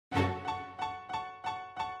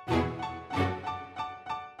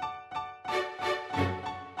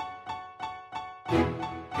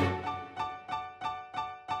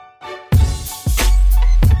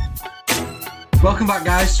Welcome back,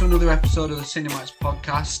 guys, to another episode of the Cinemax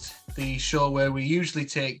podcast, the show where we usually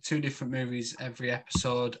take two different movies every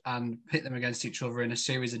episode and pit them against each other in a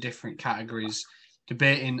series of different categories,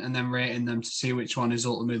 debating and then rating them to see which one is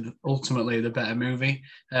ultimately the better movie.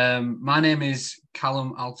 My name is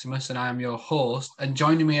Callum Altimus and I am your host, and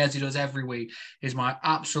joining me as he does every week is my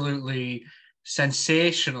absolutely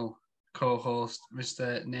sensational co-host,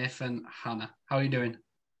 Mr. Nathan Hanna. How are you doing?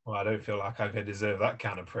 Well, I don't feel like I deserve that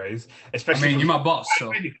kind of praise. Especially, you're my boss,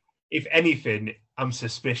 so... If anything, I'm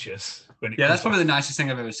suspicious. That's probably the nicest thing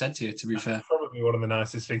I've ever said to you, to be fair. Probably one of the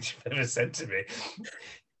nicest things you've ever said to me.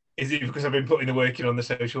 Is it because I've been putting the work in on the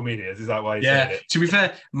social medias? Is that why you said it? To be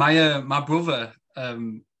fair, my brother,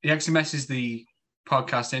 he actually messaged the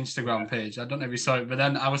podcast Instagram page. I don't know if you saw it, but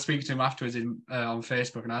then I was speaking to him afterwards on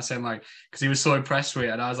Facebook, and I was saying, like, because he was so impressed with it,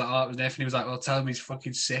 and I was like, oh, it was Nathan. He was like, well, tell him he's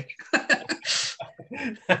fucking sick.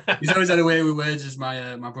 He's always had a way with words as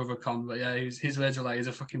my brother Con, but yeah, his words are like he's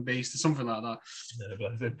a fucking beast or something like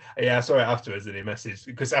that. Yeah, I saw it afterwards, and he messaged,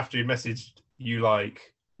 because after he messaged, you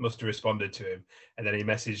must have responded to him, and then he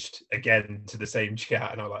messaged again to the same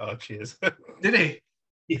chat, and I was like, oh, cheers. Did he?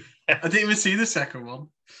 Yeah. I didn't even see the second one.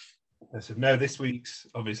 I said, no, this week's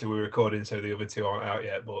obviously we're recording, so the other two aren't out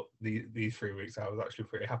yet, but these 3 weeks I was actually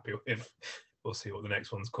pretty happy with. We'll see what the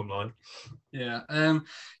next ones come like.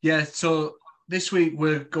 So this week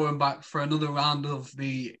we're going back for another round of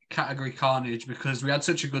the category Carnage because we had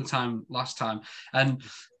such a good time last time, and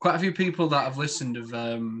quite a few people that have listened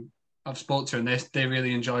I've spoke to, and they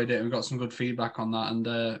really enjoyed it, and we got some good feedback on that,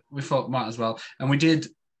 and we thought might as well. And we did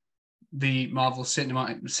the Marvel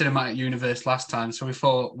cinematic universe last time, so we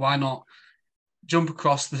thought why not jump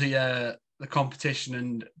across the competition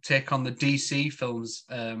and take on the DC films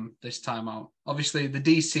this time out. Obviously the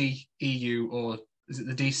DC EU, or is it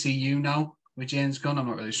the DCU now with James Gunn? I'm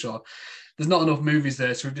not really sure. There's not enough movies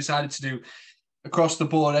there, so we've decided to do across the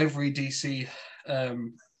board every DC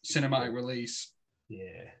cinematic release.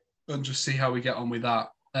 Yeah. And just see how we get on with that.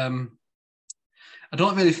 I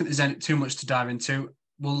don't really think there's too much to dive into.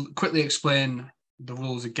 We'll quickly explain the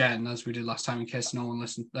rules again, as we did last time, in case no one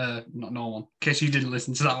listened. In case you didn't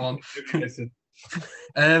listen to that one.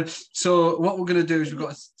 So what we're going to do is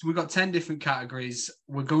we've got 10 different categories.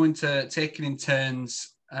 We're going to take it in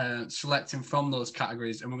turns, selecting from those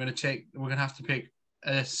categories, and we're going to have to pick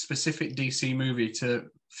a specific DC movie to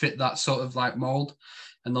fit that sort of like mold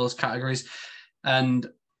and those categories. And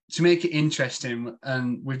to make it interesting,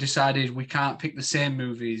 and we've decided we can't pick the same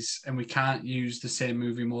movies and we can't use the same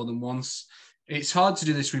movie more than once. It's hard to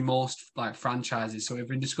do this with most like franchises, so we've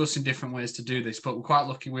been discussing different ways to do this, but we're quite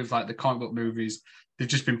lucky with like the comic book movies. They've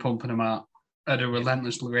just been pumping them out at a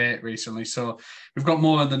relentless rate recently, so we've got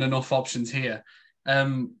more than enough options here.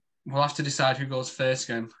 We'll have to decide who goes first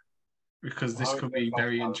again, because this could be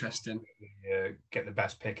very interesting. Get the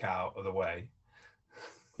best pick out of the way.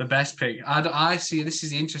 The best pick. I see. This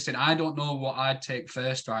is interesting. I don't know what I'd take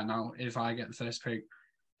first right now if I get the first pick.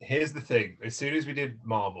 Here's the thing. As soon as we did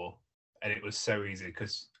Marvel, and it was so easy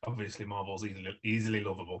because obviously Marvel's easily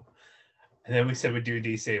lovable. And then we said we'd do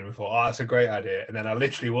DC, and we thought, oh, that's a great idea. And then I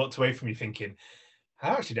literally walked away from you thinking, I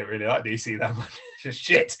actually don't really like DC that much. It's just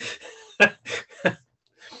shit.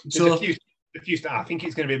 So I think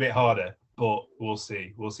it's going to be a bit harder, but we'll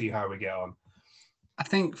see. We'll see how we get on. I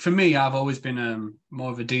think for me, I've always been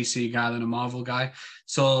more of a DC guy than a Marvel guy.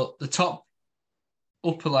 So the top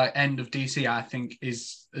upper like end of DC, I think,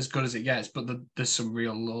 is as good as it gets, but there's some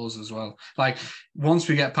real lows as well. Like once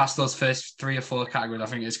we get past those first 3 or 4 categories, I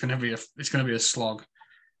think it's going to be a slog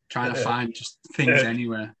trying to find just things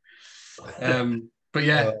anywhere. But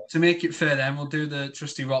yeah, to make it fair, then we'll do the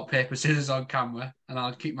trusty rock paper scissors on camera, and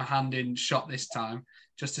I'll keep my hand in shot this time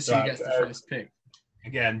just to see who gets the first pick.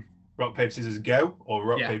 Again. Rock, paper, scissors, go, or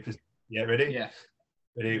rock, paper... Yeah, ready? Yeah.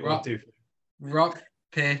 Ready? Rock, 1, 2, 3. Rock,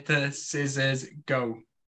 paper, scissors, go.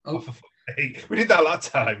 Oh. We did that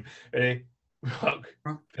last time. Ready? Rock,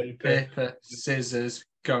 paper, scissors,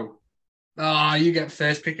 go. Oh, you get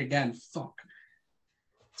first pick again. Fuck.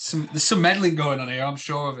 There's some meddling going on here, I'm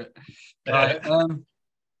sure of it. Right. To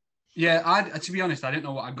be honest, I didn't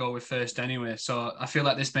know what I'd go with first anyway, so I feel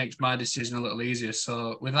like this makes my decision a little easier.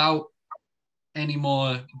 So without any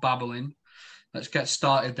more babbling, let's get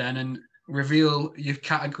started then and reveal your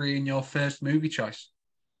category and your first movie choice.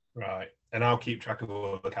 Right. And I'll keep track of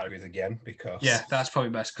all the categories again because... Yeah, that's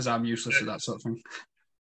probably best because I'm useless at that sort of thing.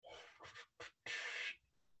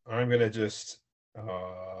 I'm going to just...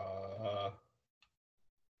 I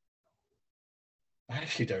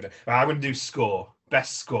actually don't know. I'm going to do score.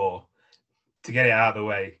 Best score to get it out of the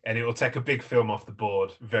way. And it will take a big film off the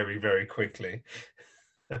board very, very quickly.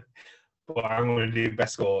 but I'm going to do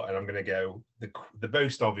best score, and I'm going to go the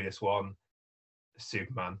most obvious one,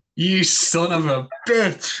 Superman. You son of a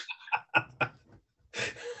bitch!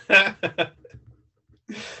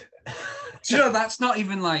 Do you know, that's not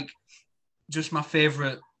even like just my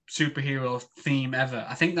favorite superhero theme ever.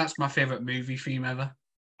 I think that's my favorite movie theme ever.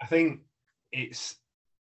 I think it's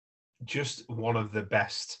just one of the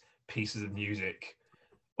best pieces of music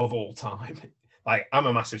of all time. Like, I'm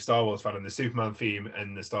a massive Star Wars fan, and the Superman theme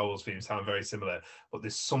and the Star Wars theme sound very similar, but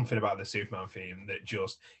there's something about the Superman theme that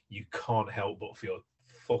just, you can't help but feel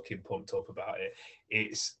fucking pumped up about it.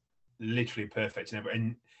 It's literally perfect.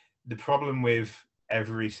 And the problem with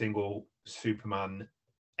every single Superman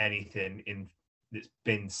anything in that's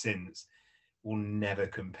been since will never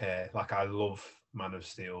compare. Like, I love Man of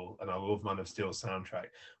Steel, and I love Man of Steel's soundtrack,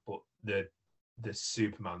 but the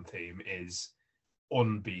Superman theme is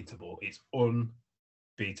unbeatable. It's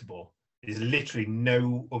unbeatable. There's literally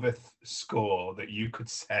no other score that you could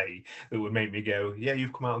say that would make me go, yeah,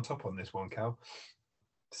 you've come out on top on this one, Cal.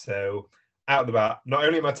 So out of the bat, not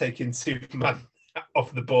only am I taking Superman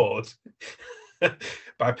off the board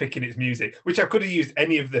by picking its music, which I could have used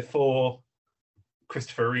any of the 4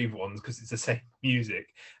 Christopher Reeve ones because it's the same music.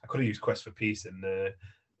 I could have used Quest for Peace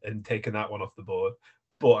and taken that one off the board.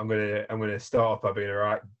 But I'm gonna start off by being a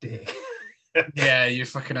right dick. Yeah, you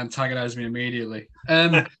fucking antagonized me immediately.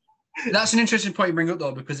 That's an interesting point you bring up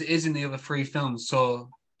though, because it is in the other 3 films. So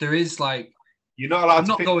there is like, you're not allowed I'm to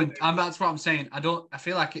not pick going. That's what I'm saying. I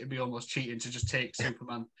feel like it'd be almost cheating to just take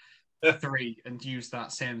Superman 3 and use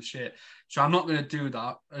that same shit. So I'm not going to do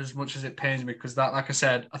that, as much as it pains me, because that, like I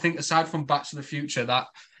said, I think aside from Back to the Future, that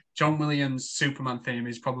John Williams Superman theme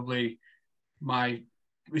is probably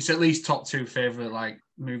it's at least top 2 favorite like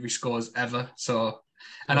movie scores ever. So,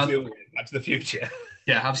 and Back to the Future.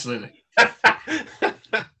 Yeah, absolutely.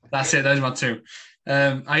 That's it. Those are my 2.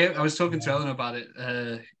 I was talking to Ellen about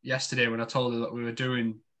it yesterday when I told her that we were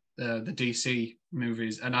doing the DC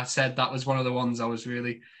movies, and I said that was one of the ones I was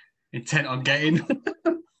really intent on getting.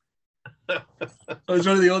 It was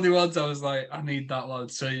one of the only ones I was like, I need that one.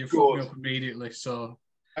 So you fucked me up immediately. So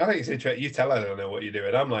I think it's interesting. You tell her I don't know what you're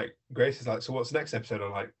doing. I'm like, Grace is like, so what's the next episode?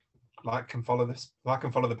 I'm like and follow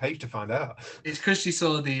the page to find out. It's because she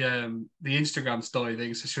saw the Instagram story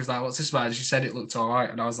thing, so she was like, "What's this about?" And she said it looked all right,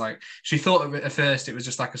 and I was like, she thought of it at first it was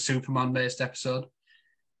just like a Superman based episode,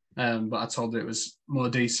 but I told her it was more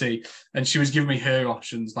DC, and she was giving me her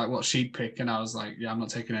options, like what she'd pick, and I was like, "Yeah, I'm not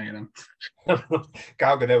taking any of them."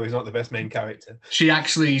 Gal Gadot is not the best main character. She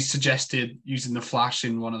actually suggested using the Flash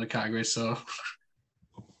in one of the categories, so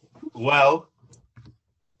well,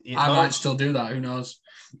 I might still do that. Who knows?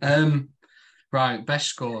 Right, best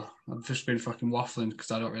score. I've just been fucking waffling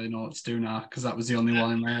because I don't really know what to do now because that was the only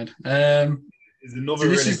one in my head.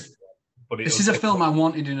 This is a film I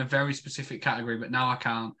wanted in a very specific category, but now I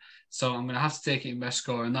can't. So I'm going to have to take it in best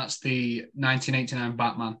score, and that's the 1989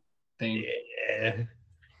 Batman theme.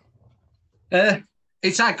 Yeah.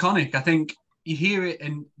 It's iconic. I think you hear it,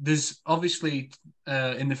 and there's obviously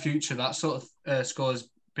in the future that sort of score has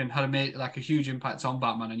had a huge impact on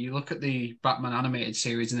Batman. And you look at the Batman animated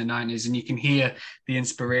series in the 90s, and you can hear the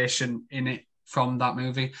inspiration in it from that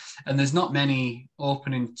movie. And there's not many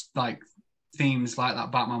opening like themes like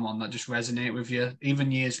that Batman one that just resonate with you. Even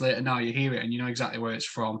years later now, you hear it and you know exactly where it's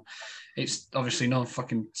from. It's obviously no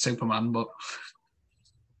fucking Superman, but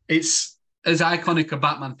it's as iconic a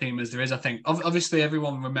Batman theme as there is, I think. Obviously,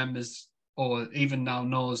 everyone remembers or even now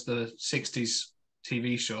knows the 60s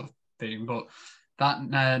TV show theme, but that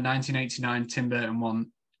 1989 Tim Burton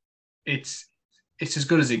one, it's as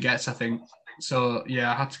good as it gets, I think. So,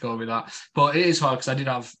 yeah, I had to go with that. But it is hard because I did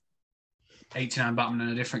have 89 Batman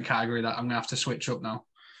in a different category that I'm going to have to switch up now.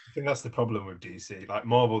 I think that's the problem with DC. Like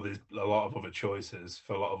Marvel, there's a lot of other choices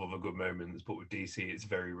for a lot of other good moments, but with DC, it's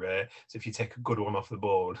very rare. So if you take a good one off the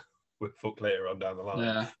board, we're fucked later on down the line.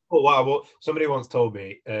 Yeah. But wow, somebody once told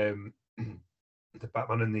me the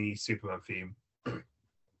Batman and the Superman theme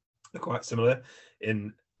are quite similar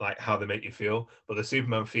in like how they make you feel, but the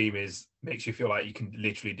Superman theme makes you feel like you can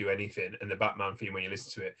literally do anything, and the Batman theme, when you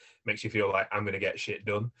listen to it, makes you feel like I'm going to get shit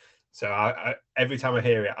done. So I every time I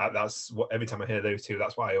hear it, every time I hear those two,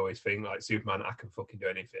 that's why I always think like Superman, I can fucking do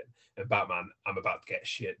anything, and Batman, I'm about to get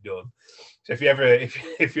shit done. So if you're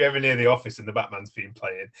ever near the office and the Batman's theme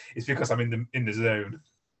playing, it's because I'm in the zone.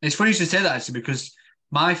 It's funny you should say that actually, because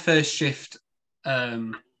my first shift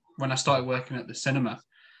when I started working at the cinema,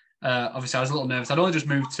 obviously I was a little nervous. I'd only just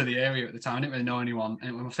moved to the area at the time. I didn't really know anyone.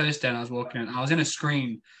 And it was my first day and I was walking in. I was in a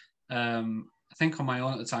screen, I think on my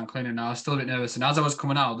own at the time, cleaning. I was still a bit nervous. And as I was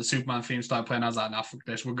coming out, the Superman theme started playing. I was like, nah, fuck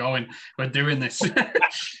this. We're doing this.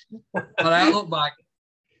 But I look back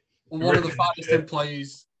one of the finest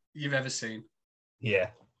employees you've ever seen. Yeah,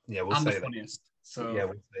 we'll and say the that. funniest. So Yeah,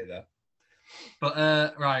 we'll say that.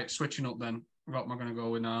 But right, switching up then. What am I going to go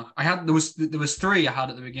with now? There was three I had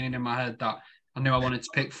at the beginning in my head that I knew I wanted to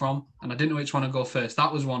pick from, and I didn't know which one to go first.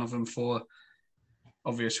 That was one of them for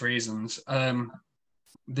obvious reasons.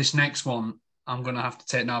 This next one I'm going to have to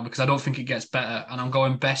take now because I don't think it gets better, and I'm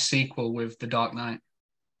going best sequel with The Dark Knight.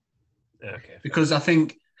 Okay. Because I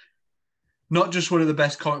think not just one of the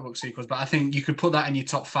best comic book sequels, but I think you could put that in your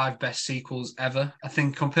top 5 best sequels ever. I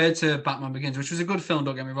think compared to Batman Begins, which was a good film,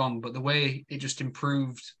 don't get me wrong, but the way it just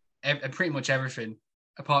improved pretty much everything,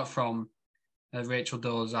 apart from Rachel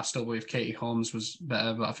Dawes, I still believe Katie Holmes was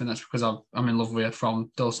better, but I think that's because I'm in love with her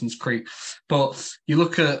from Dawson's Creek. But you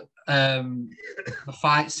look at the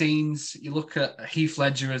fight scenes, you look at Heath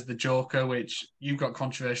Ledger as the Joker, which you've got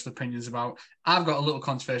controversial opinions about. I've got a little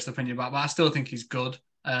controversial opinion about, but I still think he's good.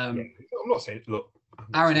 I'm not saying, look.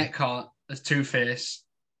 Aaron Eckhart as Two-Face,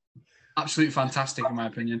 absolutely fantastic in my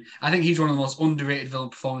opinion. I think he's one of the most underrated villain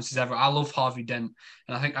performances ever. I love Harvey Dent,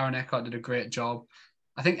 and I think Aaron Eckhart did a great job.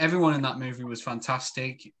 I think everyone in that movie was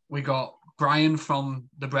fantastic. We got Brian from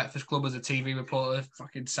The Breakfast Club as a TV reporter.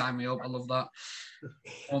 Fucking sign me up. I love that.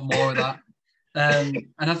 I want more of that. And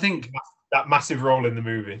I think that massive role in the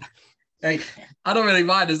movie. Hey, I don't really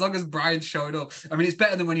mind as long as Brian showed up. I mean, it's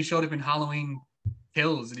better than when he showed up in Halloween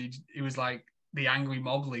Kills and he was like the angry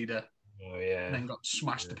mob leader. Oh yeah. And then got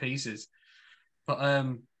smashed to pieces. But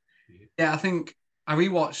I think I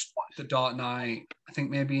rewatched The Dark Knight. I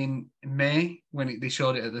think maybe in May when they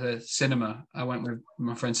showed it at the cinema. I went with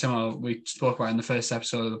my friend Simo. We spoke about it in the first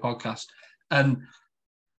episode of the podcast, and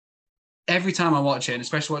every time I watch it, and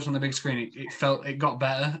especially watching on the big screen, it got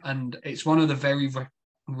better. And it's one of the very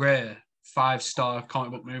rare 5-star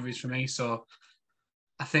comic book movies for me. So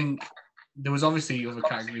I think there was obviously other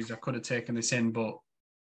categories I could have taken this in, but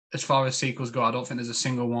as far as sequels go, I don't think there's a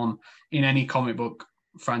single one in any comic book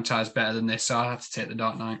franchise better than this. So I have to take The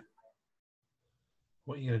Dark Knight.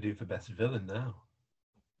 What are you going to do for best villain now?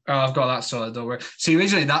 Oh, I've got that sorted, don't worry. See,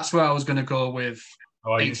 originally that's where I was going to go with.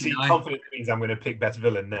 Oh, you see, confidence means I'm going to pick best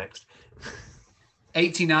villain next.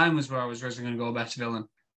 89 was where I was originally going to go best villain.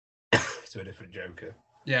 To a different Joker.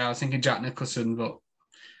 Yeah, I was thinking Jack Nicholson, but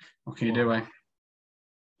what can you do, eh?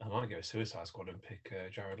 I might go Suicide Squad and pick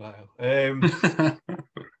Jared Leto.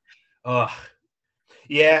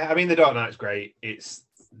 Yeah, I mean, The Dark Knight's great. It's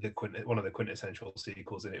one of the quintessential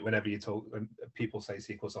sequels in it. Whenever when people say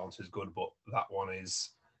sequels aren't as good, but that one is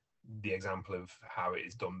the example of how it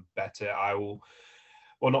is done better.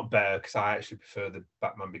 Not better, because I actually prefer the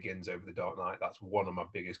Batman Begins over The Dark Knight. That's one of my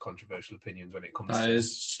biggest controversial opinions when it comes to... That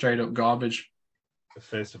is straight up garbage.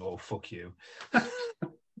 First of all, fuck you.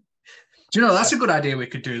 Do you know, that's a good idea we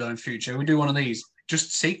could do, though, in future. We do one of these,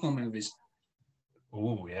 just sequel movies.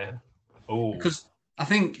 Oh, yeah. Oh. Because I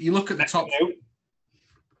think you look at the top...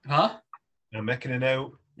 Huh? I'm making a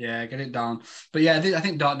note. Yeah, get it down. But yeah, I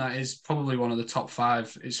think Dark Knight is probably one of the top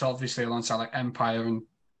 5. It's obviously alongside like Empire and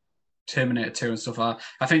Terminator 2 and stuff like that.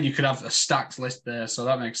 I think you could have a stacked list there, so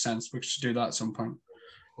that makes sense. We should do that at some point.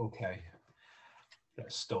 Okay.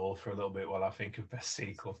 Let's stall for a little bit while I think of best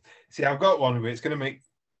sequel. See, I've got one where it's going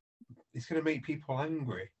to make people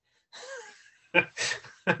angry.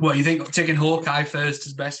 What, you think taking Hawkeye first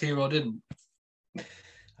as best hero didn't?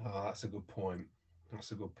 Oh, that's a good point.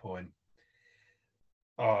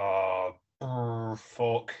 Oh,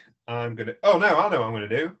 fuck. Oh, no, I know what I'm going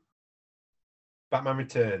to do. Batman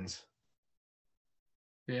Returns.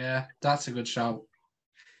 Yeah, that's a good shout.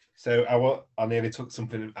 So I nearly took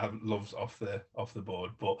something I loved off the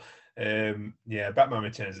board, but Batman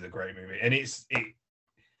Returns is a great movie, and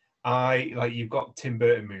you've got Tim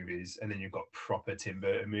Burton movies, and then you've got proper Tim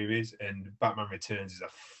Burton movies, and Batman Returns is a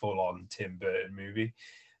full-on Tim Burton movie.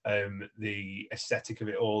 The aesthetic of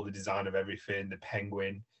it all, the design of everything, the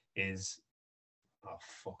Penguin is... Oh,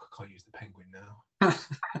 fuck, I can't use the Penguin now.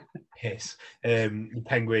 Piss. The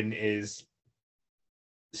Penguin is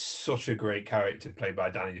such a great character played by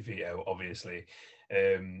Danny DeVito, obviously.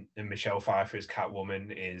 And Michelle Pfeiffer as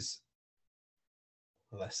Catwoman is...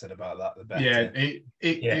 Less said about that, the better. Yeah,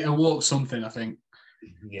 it awoke something, I think.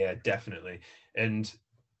 Yeah, definitely. And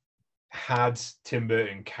had Tim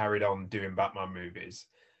Burton carried on doing Batman movies,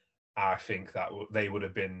 I think that they would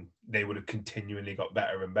have continually got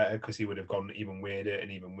better and better, because he would have gone even weirder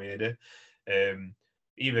and even weirder. I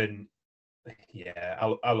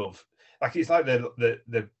love, like, it's like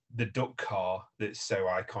the duck car that's so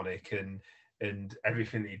iconic, and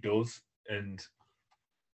everything that he does, and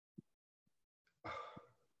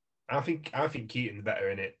I think Keaton's better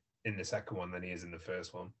in the second one than he is in the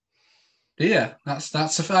first one. Yeah, that's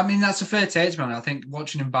I mean, that's a fair take, man. I think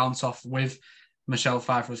watching him bounce off with Michelle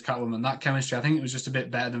Pfeiffer as Catwoman, that chemistry, I think it was just a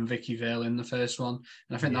bit better than Vicky Vale in the first one,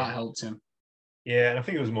 and I think that helped him. Yeah, and I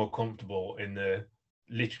think it was more comfortable in the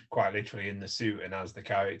quite literally in the suit and as the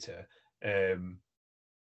character. And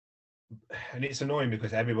it's annoying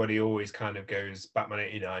because everybody always kind of goes Batman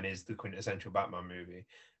 89 is the quintessential Batman movie,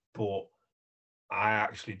 but I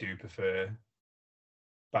actually do prefer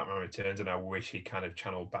Batman Returns, and I wish he kind of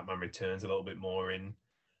channeled Batman Returns a little bit more in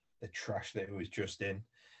the trash that it was just in,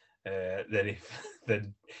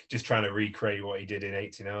 than just trying to recreate what he did in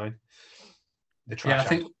 '89. The trash. Yeah, I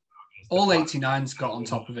think all 89's got on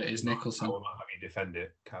top of it is Nicholson. I will not have you defend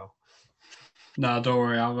it, Cal. No, don't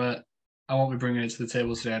worry. I won't be bringing it to the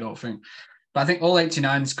table today, I don't think. But I think all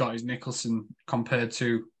 89's got is Nicholson compared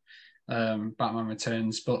to Batman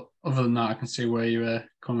Returns. But other than that, I can see where you're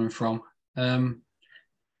coming from.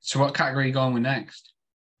 So what category are you going with next?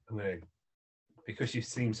 Because you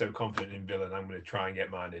seem so confident in villain, I'm going to try and get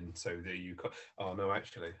mine in so that you... Oh, no,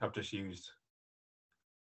 actually, I've just used...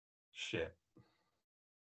 Shit,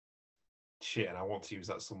 and I want to use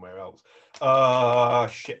that somewhere else.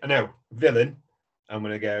 Shit. No, villain. I'm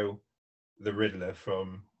going to go the Riddler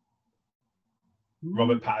from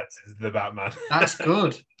Robert Pattinson's The Batman. That's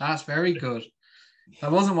good. That's very good.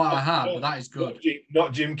 That wasn't what I had, but that is good.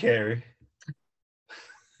 Not Jim Carrey.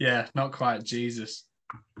 Yeah, not quite Jesus.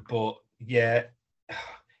 But yeah,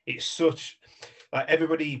 it's such... Like,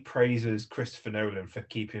 everybody praises Christopher Nolan for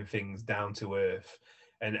keeping things down to earth.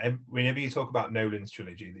 And whenever you talk about Nolan's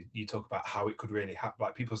trilogy, you talk about how it could really happen.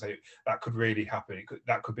 Like, people say that could really happen.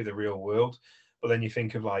 That could be the real world. But then you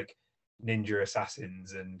think of like Ninja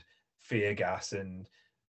Assassins and Fear Gas and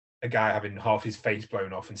a guy having half his face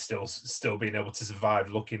blown off and still being able to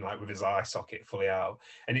survive, looking like with his eye socket fully out.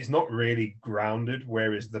 And it's not really grounded,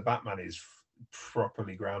 whereas the Batman is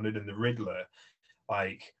properly grounded, and the Riddler,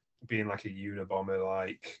 like being like a Unabomber,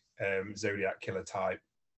 like Zodiac killer type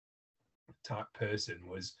person,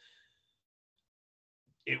 was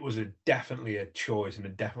definitely a choice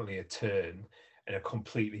and definitely a turn and a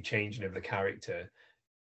completely changing of the character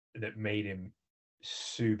that made him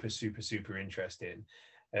super interesting.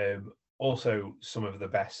 Also, some of the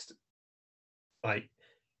best like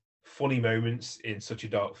funny moments in such a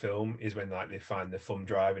dark film is when like they find the thumb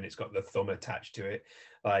drive and it's got the thumb attached to it.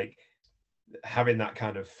 Like having that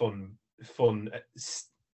kind of fun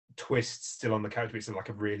twist still on the character, it's like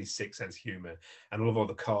a really sick sense of humor. And I love all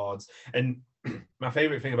the cards. And my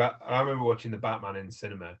favorite thing I remember watching the Batman in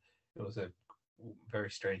cinema. It was a very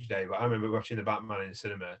strange day, but I remember watching the Batman in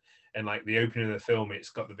cinema, and like the opening of the film, it's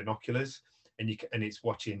got the binoculars, and it's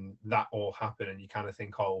watching that all happen, and you kind of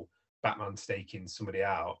think, oh, Batman's staking somebody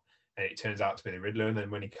out, and it turns out to be the Riddler. And then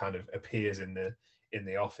when he kind of appears in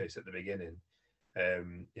the office at the beginning,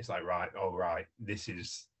 it's like, right, this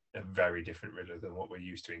is a very different Riddler than what we're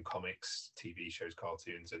used to in comics, TV shows,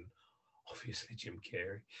 cartoons, and obviously Jim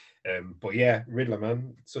Carrey. But yeah, Riddler,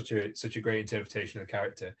 man, such a great interpretation of the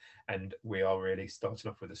character, and we are really starting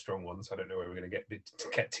off with a strong one. So I don't know where we're going to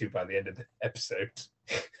get to by the end of the episode.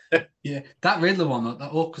 Yeah, that Riddler one,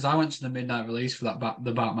 because I went to the midnight release for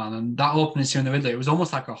the Batman, and that opening scene in the Riddler, it was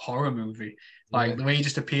almost like a horror movie. Like the way he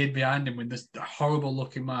just appeared behind him with this horrible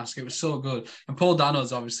looking mask, it was so good. And Paul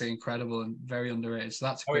Dano's obviously incredible and very underrated. So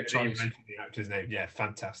that's a good choice. You mentioned the actor's name, yeah,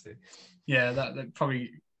 fantastic. Yeah, that'd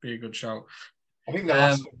probably be a good show. I think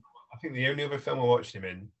I think the only other film I watched him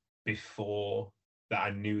in before that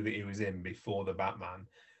I knew that he was in before the Batman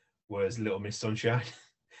was Little Miss Sunshine.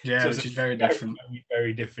 Yeah, so which is very different.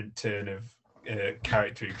 Very different turn of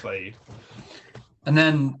character he played. And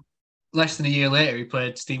then less than a year later, he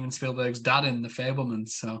played Steven Spielberg's dad in The Fabelmans.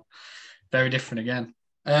 So very different again.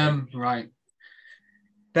 Right.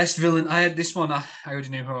 Best villain. I had this one. I already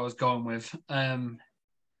knew who I was going with. And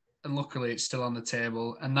luckily it's still on the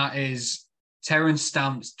table. And that is Terrence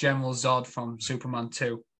Stamp's General Zod from Superman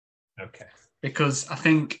 2. Okay. Because I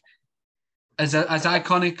think as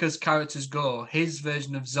iconic as characters go, his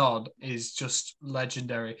version of Zod is just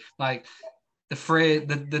legendary. Like the phrase,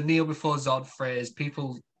 the kneel before Zod phrase,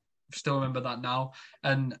 people still remember that now.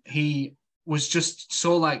 And he was just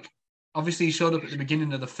so like, obviously he showed up at the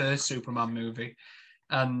beginning of the first Superman movie,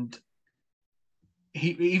 and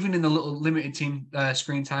he even in the little limited team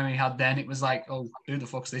screen time he had then, it was like, oh, who the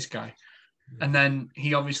fuck's this guy? And then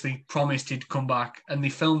he obviously promised he'd come back, and they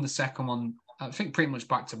filmed the second one, I think pretty much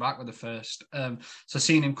back to back with the first. So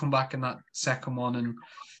seeing him come back in that second one and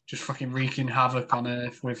just fucking wreaking havoc on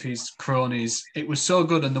Earth with his cronies, it was so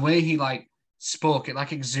good. And the way he like spoke, it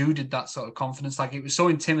like exuded that sort of confidence. Like it was so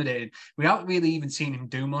intimidating. We haven't really even seen him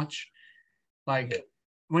do much. Like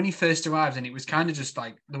when he first arrived, and it was kind of just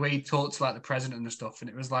like the way he talked to like the president and stuff, and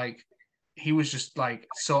it was like he was just like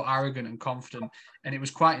so arrogant and confident, and it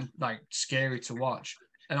was quite like scary to watch.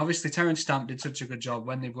 And obviously, Terrence Stamp did such a good job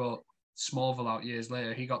when they brought Smallville out years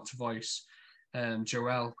later. He got to voice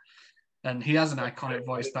Jor-El, and he has an iconic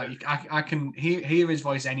voice that I can hear his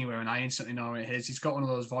voice anywhere, and I instantly know it is. He's got one of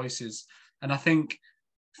those voices, and I think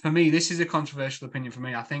for me, this is a controversial opinion for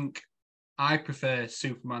me. I think I prefer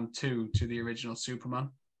Superman 2 to the original Superman.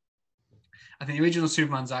 I think the original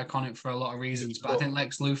Superman's iconic for a lot of reasons, but I think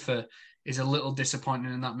Lex Luthor is a little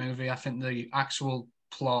disappointing in that movie. I think the actual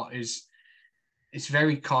plot it's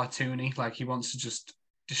very cartoony. Like he wants to just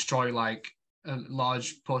destroy like a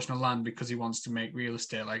large portion of land because he wants to make real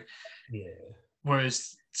estate. Like, yeah.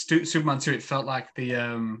 Whereas Superman 2, it felt like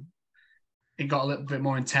it got a little bit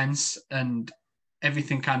more intense and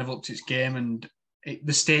everything kind of upped its game, and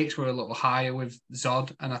the stakes were a little higher with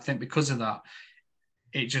Zod. And I think because of that,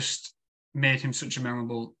 it just made him such a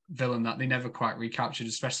memorable villain that they never quite recaptured,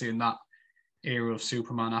 especially in that era of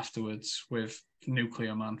Superman afterwards with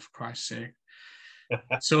Nuclear Man, for Christ's sake.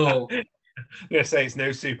 So I'm gonna say it's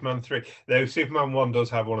no Superman 3, though Superman 1 does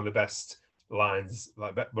have one of the best lines,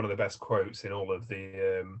 like one of the best quotes in all of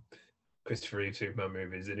the Christopher Reeve Superman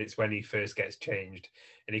movies, and it's when he first gets changed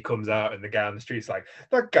and he comes out and the guy on the street's like,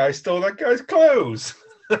 that guy stole that guy's clothes.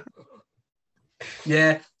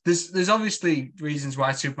 yeah, there's obviously reasons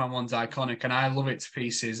why Superman 1's iconic, and I love it to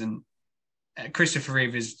pieces, and Christopher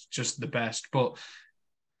Reeve is just the best, but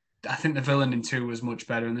I think the villain in 2 was much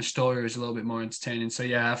better, and the story was a little bit more entertaining. So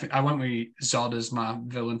yeah, I went with Zod as my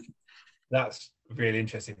villain. That's really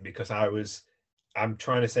interesting because I'm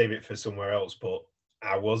trying to save it for somewhere else, but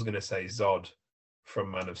I was going to say Zod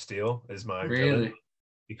from Man of Steel as my villain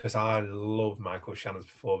because I love Michael Shannon's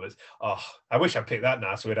performance. Oh, I wish I picked that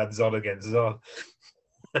now so we'd had Zod against Zod.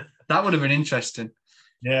 That would have been interesting.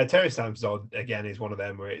 Yeah, Terry Stamp's Zod again is one of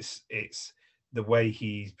them where it's the way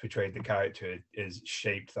he's portrayed the character has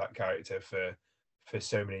shaped that character for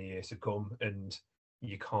so many years to come, and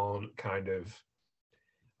you can't kind of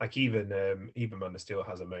like even Man of Steel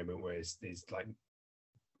has a moment where he's like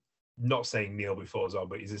not saying kneel before Zod,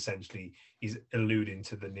 but he's alluding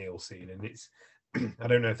to the kneel scene, and it's I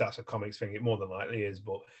don't know if that's a comics thing. It more than likely is,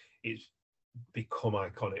 but it's become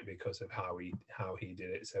iconic because of how he did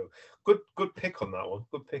it. So good pick on that one.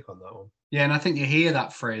 Good pick on that one. Yeah, and I think you hear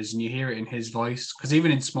that phrase and you hear it in his voice, because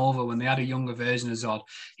even in Smallville, when they had a younger version of Zod,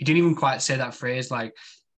 he didn't even quite say that phrase. Like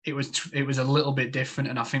it was a little bit different,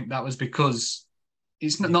 and I think that was because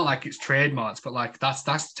it's not like it's trademarked, but like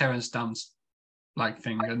that's Terrence Stamp's like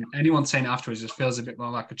thing, and anyone saying it afterwards just feels a bit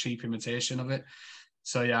more like a cheap imitation of it.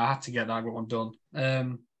 So yeah, I had to get that one done.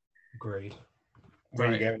 Great. Where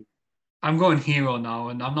are you going? I'm going hero now,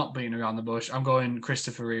 and I'm not beating around the bush. I'm going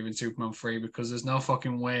Christopher Reeve in Superman 3 because there's no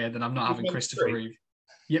fucking way that I'm not having Christopher Reeve.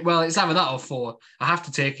 Yeah, well, it's either that or 4. I have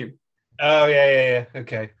to take him. Oh yeah.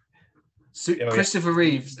 Okay. Christopher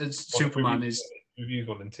Reeve as Superman is reviews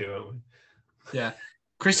 1 and 2, aren't we? Yeah,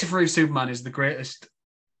 Christopher Reeve Superman is the greatest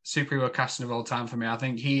superhero casting of all time for me. I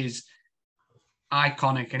think he is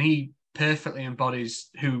iconic, and he perfectly embodies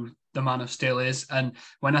who the Man of Steel is. And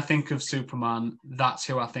when I think of Superman, that's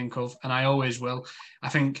who I think of, and I always will. I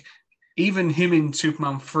think even him in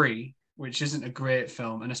Superman 3, which isn't a great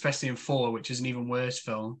film, and especially in 4, which is an even worse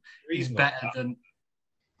film, is better than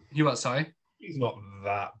you. What? Sorry, he's not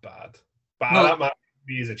that bad. But no, that might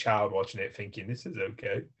be as a child watching it, thinking this is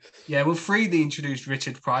okay. Yeah, well, 3 they introduced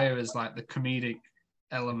Richard Pryor as like the comedic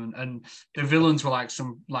element, and the villains were like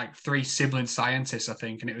some like 3 sibling scientists, I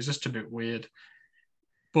think, and it was just a bit weird.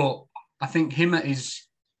 But I think him at his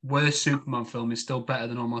worst Superman film is still better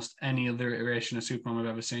than almost any other iteration of Superman I've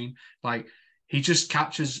ever seen. Like, he just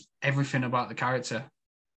captures everything about the character.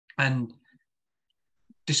 And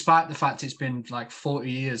despite the fact it's been like 40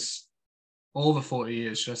 years, over 40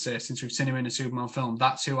 years, should I say, since we've seen him in a Superman film,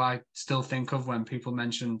 that's who I still think of when people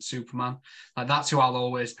mention Superman. Like, that's who I'll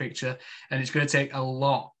always picture. And it's going to take a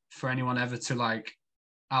lot for anyone ever to like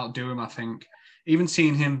outdo him, I think. Even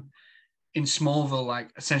seeing him in Smallville, like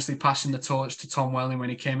essentially passing the torch to Tom Welling when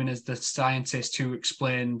he came in as the scientist who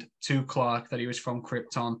explained to Clark that he was from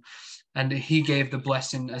Krypton, and he gave the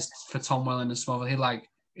blessing as for Tom Welling in Smallville.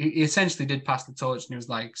 He essentially did pass the torch, and he was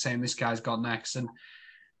like saying, "This guy's got next." And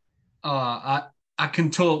I can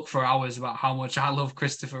talk for hours about how much I love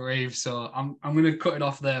Christopher Reeve, so I'm going to cut it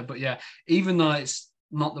off there. But yeah, even though it's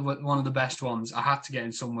not one of the best ones, I had to get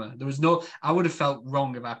in somewhere. I would have felt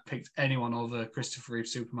wrong if I picked anyone over Christopher Reeve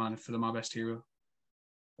Superman for my best hero.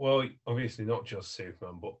 Well, obviously not just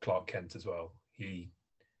Superman, but Clark Kent as well. He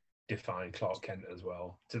defined Clark Kent as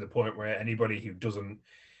well, to the point where anybody who doesn't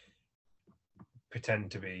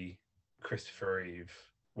pretend to be Christopher Reeve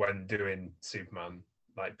when doing Superman.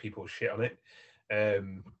 Like people shit on it.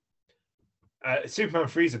 Superman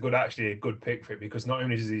 3 is actually a good pick for it because not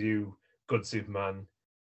only does he do good Superman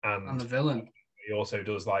And and the villain. he also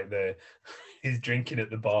does like he's drinking at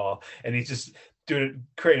the bar and he's just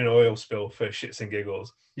creating an oil spill for shits and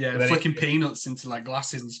giggles. Yeah, flicking peanuts into like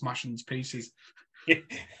glasses and smashing into pieces.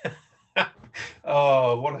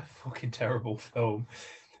 Oh, what a fucking terrible film.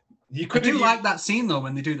 I do like that scene though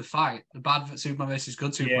when they do the fight, the bad Superman versus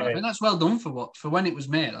good Superman. I think that's well done for when it was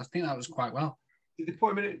made. I think that was quite well. Did they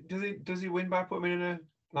put him in? Does he win by putting him in a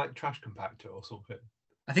like trash compactor or something?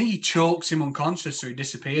 I think he chokes him unconscious, so he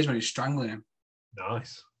disappears when he's strangling him.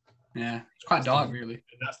 Nice. Yeah, it's quite dark, really.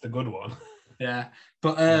 That's the good one. Yeah,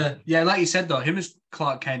 but yeah, like you said though, him as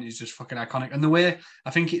Clark Kent is just fucking iconic, and the way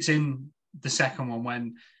I think it's in the second one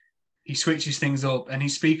when he switches things up and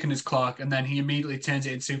he's speaking as Clark and then he immediately turns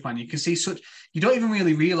it into Superman. You can see you don't even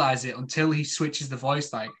really realize it until he switches the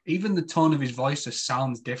voice. Like even the tone of his voice just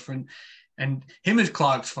sounds different. And him as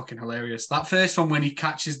Clark's fucking hilarious. That first one when he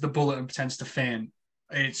catches the bullet and pretends to faint,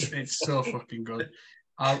 it's so fucking good.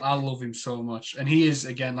 I love him so much. And he is,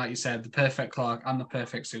 again, like you said, the perfect Clark and the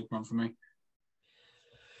perfect Superman for me.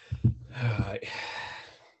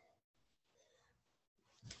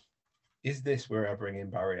 Is this where I bring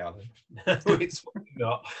in Barry Allen? No, it's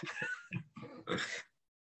not.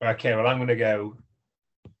 Okay, well, I'm going to go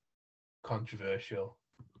controversial,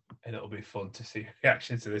 and it'll be fun to see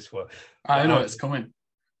reaction to this one. I know it's coming.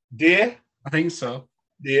 Dear? I think so.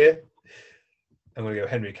 Dear? I'm going to go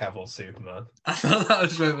Henry Cavill Superman. I thought that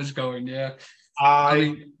was where it was going, yeah. I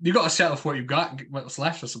mean, you've got to set off what you've got, what's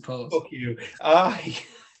left, I suppose. Fuck you. I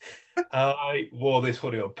wore this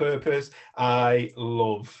hoodie on purpose. I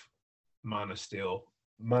love Man of Steel.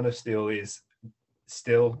 Man of Steel is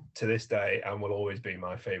still to this day and will always be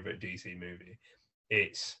my favorite DC movie.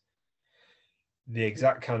 It's the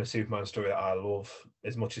exact kind of Superman story that I love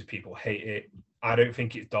as much as people hate it. I don't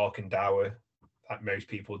think it's dark and dour like most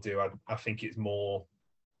people do. I think it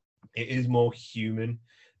is more human.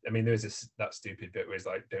 I mean, there's that stupid bit where it's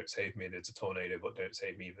like, don't save me, there's a tornado, but don't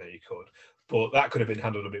save me even though you could. But that could have been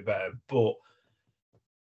handled a bit better. But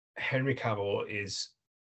Henry Cavill is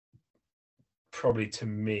probably to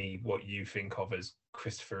me what you think of as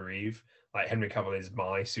Christopher Reeve. Like Henry Cavill is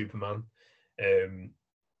my Superman.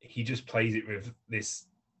 He just plays it with this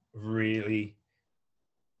really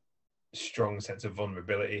strong sense of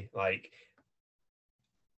vulnerability. Like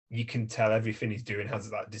you can tell everything he's doing has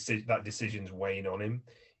that decision's weighing on him.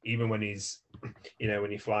 Even when he's, when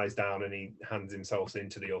he flies down and he hands himself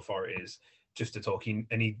into the authorities just to talk,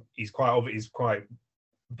 he's quite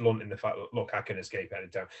blunt in the fact that, look, I can escape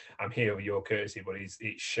anytime. I'm here with your courtesy, but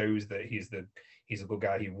it shows that he's a good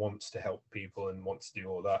guy. He wants to help people and wants to do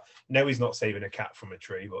all that. No, he's not saving a cat from a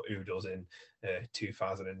tree, but who does in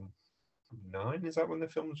 2009? Is that when the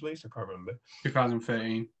film was released? I can't remember.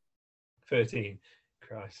 2013. 13.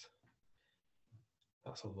 Christ.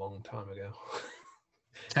 That's a long time ago.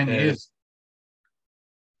 10 years.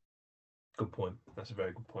 Good point. That's a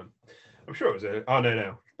very good point. I'm sure it was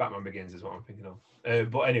no. Batman Begins is what I'm thinking of.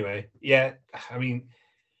 But anyway, yeah, I mean,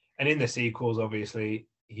 and in the sequels, obviously,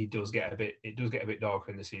 it does get a bit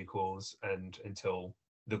darker in the sequels and until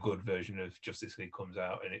the good version of Justice League comes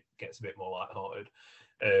out and it gets a bit more lighthearted.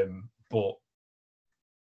 But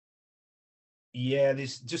yeah,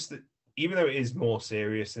 there's just that even though it is more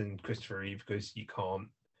serious than Christopher Reeve, because you can't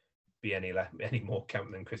be any more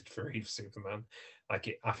camp than Christopher Reeve Superman. I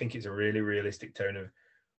think it's a really realistic tone of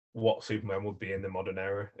what Superman would be in the modern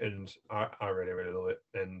era, and I really, really love it.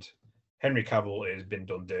 And Henry Cavill has been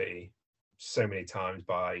done dirty so many times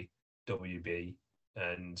by WB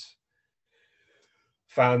and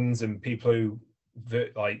fans and people who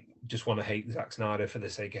just want to hate Zack Snyder for the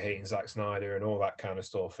sake of hating Zack Snyder and all that kind of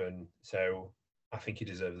stuff. And so I think he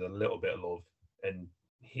deserves a little bit of love, and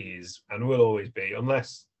he is and will always be,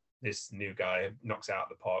 unless this new guy knocks out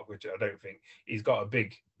the park, which I don't think. He's got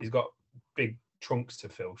big trunks to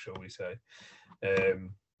fill, shall we say.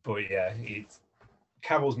 But yeah,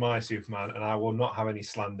 Cavill's my Superman, and I will not have any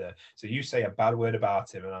slander. So you say a bad word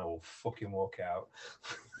about him, and I will fucking walk out.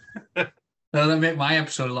 That'll make my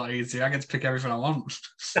episode a lot easier. I get to pick everything I want.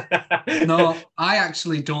 No, I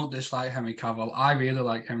actually don't dislike Henry Cavill. I really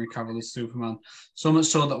like Henry Cavill as Superman. So much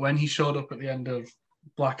so that when he showed up at the end of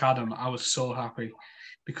Black Adam, I was so happy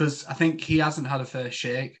because I think he hasn't had a fair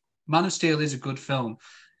shake. Man of Steel is a good film,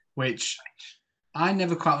 which I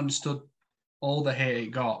never quite understood all the hate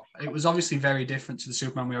it got. It was obviously very different to the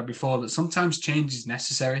Superman we had before, that sometimes change is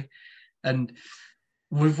necessary. And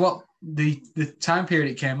with what the time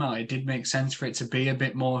period it came out, it did make sense for it to be a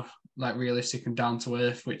bit more like realistic and down to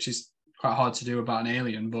earth, which is quite hard to do about an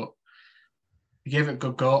alien, but he gave it a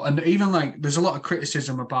good go. And even like, there's a lot of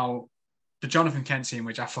criticism about the Jonathan Kent scene,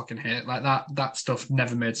 which I fucking hate. Like that stuff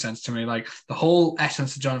never made sense to me. Like the whole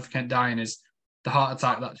essence of Jonathan Kent dying is the heart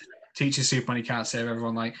attack that teaches Superman he can't save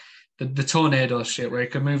everyone. Like the tornado shit where he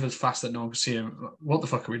can move as fast that no one can see him. What the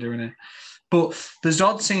fuck are we doing here? But the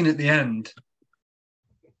Zod scene at the end,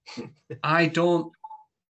 I don't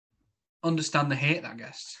understand the hate that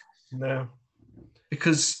gets. No.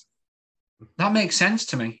 Because that makes sense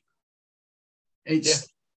to me. It's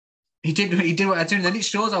he did what I did, and then it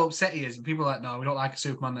shows how upset he is. And people are like, no, we don't like a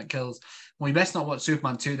Superman that kills. Well, you best not watch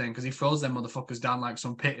Superman 2 then, because he throws them motherfuckers down like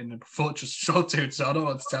some pit in the fortress Sawtooth. So I don't know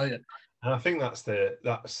what to tell you. And I think that's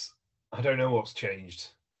I don't know what's changed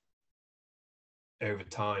over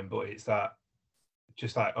time, but it's that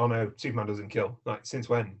just like, oh no, Superman doesn't kill. Like, since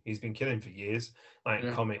when? He's been killing for years.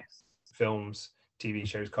 Like comics, films, TV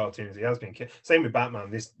shows, cartoons, he has been killing. Same with Batman.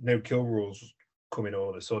 There's no kill rules coming all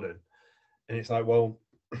of a sudden. And it's like, well,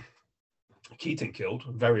 Keaton killed,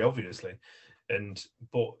 very obviously.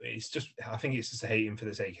 But it's just, I think it's just hating for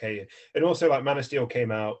the sake of hating. And also, like, Man of Steel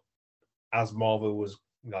came out as Marvel was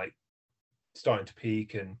like starting to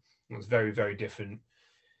peak, and it was very, very different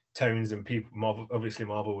tones. And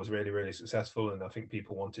Marvel was really, really successful, and I think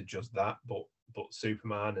people wanted just that, but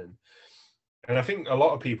Superman, and I think a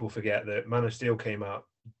lot of people forget that Man of Steel came out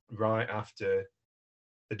right after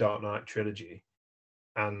the Dark Knight trilogy,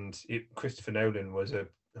 and Christopher Nolan was a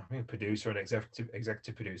producer and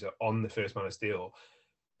executive producer on the first Man of Steel.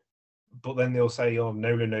 But then they'll say, "Oh,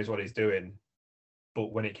 Nolan knows what he's doing,"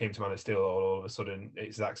 but when it came to Man of Steel, all of a sudden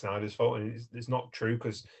it's Zack Snyder's fault, and it's not true,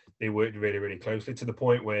 because they worked really, really closely, to the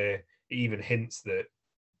point where it even hints that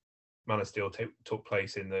Man of Steel took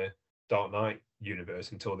place in the Dark Knight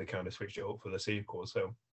universe until they kind of switched it up for the sequel.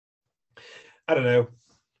 So I don't know.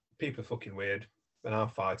 People are fucking weird, and I'll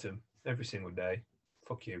fight them every single day.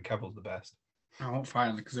 Fuck you, Cavill's the best. I won't fight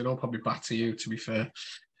him because it'll probably back to you, to be fair.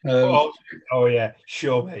 Oh yeah,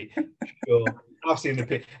 sure, mate. Sure. I've seen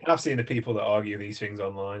the people that argue these things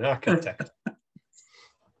online. I can take it.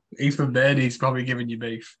 Ethan Bernie's probably giving you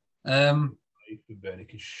beef. Ethan Bernie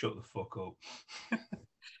can shut the fuck up.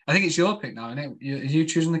 I think it's your pick now, isn't it? Are you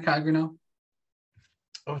choosing the category now?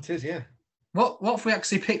 Oh, it is, yeah. What have we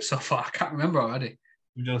actually picked so far? I can't remember already.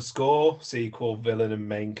 We've done score, sequel, villain, and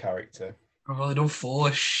main character. I've only done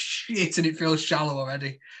 4. Shit, and it feels shallow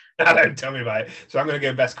already. Don't tell me about it. So I'm going to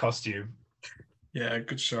go best costume. Yeah,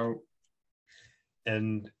 good show.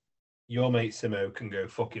 And your mate Simo can go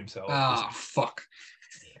fuck himself. Fuck.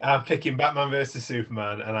 I'm picking Batman versus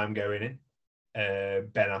Superman, and I'm going in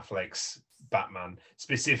Ben Affleck's Batman,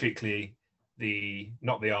 specifically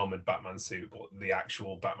not the armored Batman suit, but the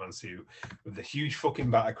actual Batman suit with the huge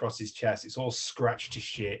fucking bat across his chest. It's all scratched to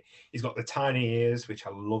shit. He's got the tiny ears, which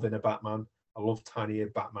I love in a Batman. I love tiny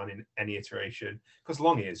ear Batman in any iteration, because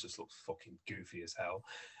long ears just look fucking goofy as hell.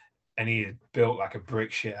 And he is built like a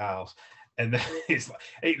brick shit house. And then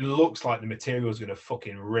it looks like the material is going to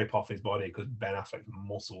fucking rip off his body, because Ben Affleck's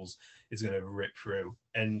muscles is going to rip through.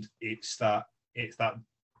 And it's that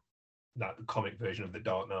comic version of the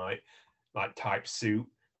Dark Knight, like type suit,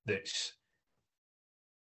 it's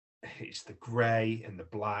the grey and the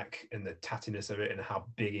black and the tattiness of it and how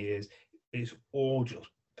big he is. It's all just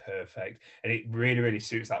perfect, and it really, really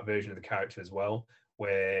suits that version of the character as well,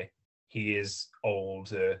 where he is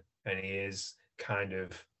older and he is kind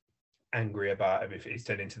of angry about everything. He's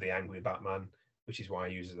turned into the angry Batman, which is why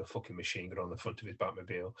he uses a fucking machine gun on the front of his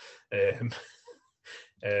Batmobile.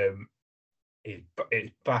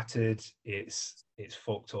 It's battered, it's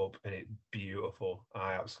fucked up, and it's beautiful.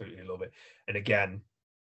 I absolutely love it. And again,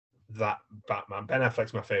 that Batman, Ben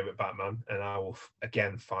Affleck's my favorite Batman, and I will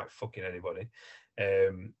again fight fucking anybody,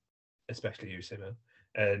 especially you, Simo.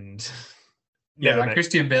 And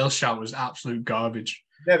Christian Bale's shot was absolute garbage.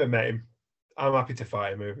 Never met him. I'm happy to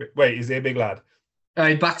fight him over it. Wait, is he a big lad?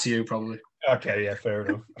 He'd batter you probably. Okay, yeah, fair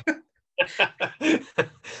enough.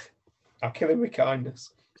 I'll kill him with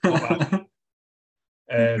kindness. And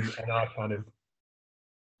I kind of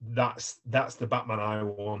that's the Batman I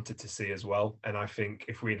wanted to see as well. And I think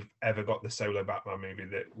if we'd ever got the solo Batman movie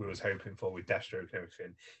that we was hoping for with Deathstroke and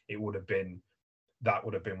everything, it would have been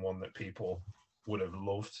one that people would have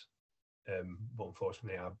loved. But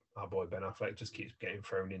unfortunately, our boy Ben Affleck just keeps getting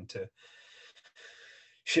thrown into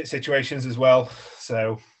shit situations as well.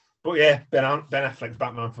 So, but yeah, Ben Affleck's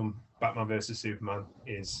Batman from Batman versus Superman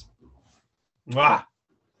is mwah.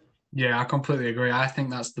 Yeah, I completely agree. I think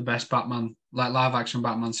that's the best Batman, like live action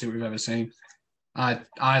Batman suit we've ever seen. I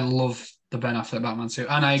love the Ben Affleck Batman suit,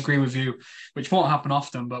 and I agree with you, which won't happen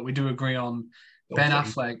often, but we do agree on Ben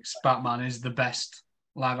Affleck's Batman is the best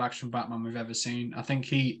live action Batman we've ever seen. I think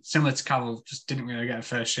he, similar to Cavill, just didn't really get a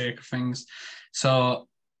fair shake of things. So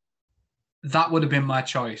that would have been my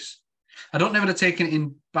choice. I don't know if I'd have taken it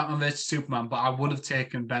in Batman vs Superman, but I would have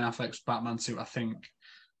taken Ben Affleck's Batman suit, I think,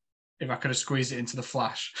 if I could have squeezed it into the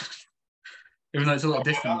Flash. Even though it's a little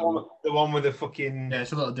different. The one with the fucking... Yeah,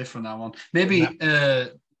 it's a little different, that one. Maybe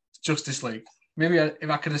Justice League. Maybe if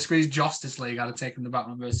I could have squeezed Justice League, I'd have taken the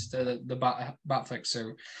Batman versus the Batfleck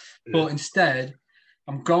suit. Yeah. But instead,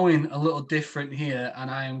 I'm going a little different here, and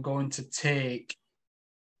I am going to take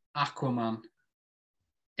Aquaman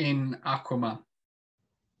in Aquaman.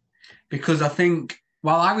 Because I think,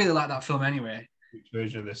 while I really like that film anyway. Which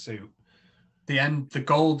version of the suit? The end, the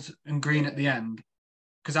gold and green at the end.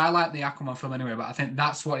 Because I like the Aquaman film anyway, but I think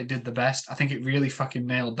that's what it did the best. I think it really fucking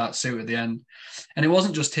nailed that suit at the end. And it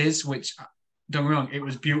wasn't just his, which, don't get me wrong, it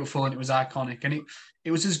was beautiful and it was iconic. And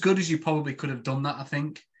it was as good as you probably could have done that, I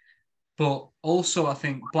think. But also, I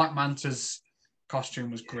think Black Manta's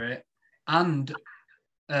costume was great. And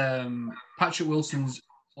Patrick Wilson's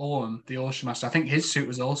Owen, the Ocean Master, I think his suit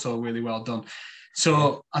was also really well done.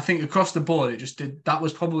 So I think across the board, it just did. That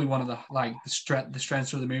was probably one of the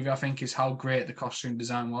strengths of the movie. I think is how great the costume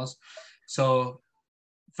design was. So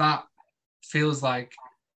that feels like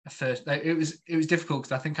a first. It was difficult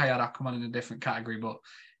because I think I had Aquaman in a different category, but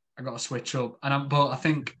I got to switch up. But I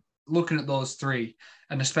think looking at those three,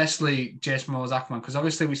 and especially Jason Momoa's Aquaman, because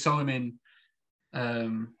obviously we saw him in.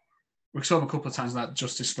 We saw him a couple of times in that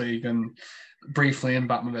Justice League and briefly in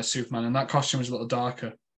Batman vs Superman, and that costume was a little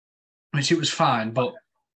darker. Which it was fine, but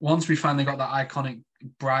once we finally got that iconic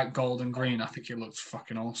bright gold and green, I think it looked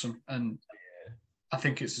fucking awesome. And I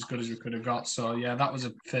think it's as good as we could have got. So yeah, that was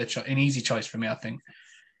a fair choice, an easy choice for me, I think.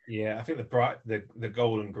 Yeah, I think the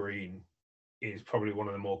gold and green is probably one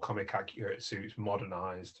of the more comic accurate suits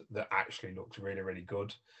modernized that actually looks really, really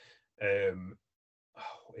good.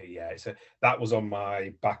 That was on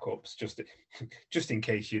my backups just in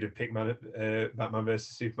case you'd have picked Batman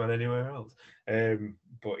versus Superman anywhere else.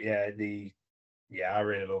 But I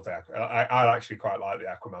really love that. I actually quite like the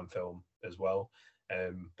Aquaman film as well.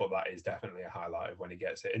 But that is definitely a highlight of when he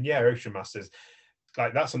gets it. And yeah, Ocean Masters,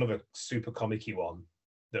 like that's another super comic-y one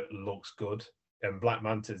that looks good. And Black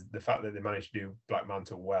Manta's, the fact that they managed to do Black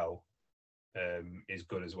Manta well is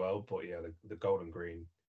good as well. But yeah, the gold and green,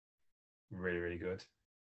 really, really good.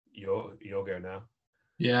 Your go now.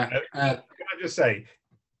 Yeah. Can I just say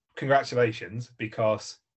congratulations,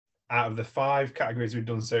 because out of the 5 categories we've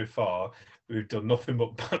done so far, we've done nothing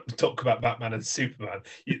but talk about Batman and Superman.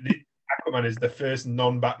 Aquaman is the first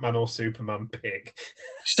non-Batman or Superman pick.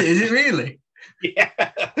 Is it really? Yeah.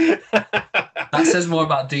 That says more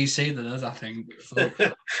about DC than us, I think. So.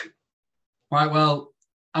 Right, well,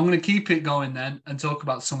 I'm going to keep it going then and talk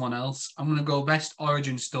about someone else. I'm going to go best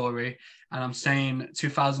origin story, and I'm saying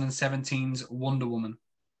 2017's Wonder Woman.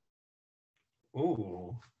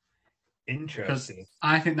 Ooh, interesting. Because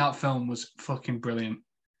I think that film was fucking brilliant.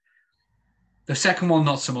 The second one,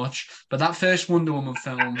 not so much, but that first Wonder Woman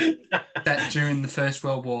film set during the First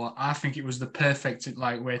World War, I think it was the perfect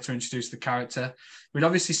way to introduce the character. We'd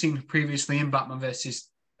obviously seen her previously in Batman versus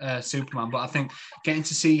Superman, but I think getting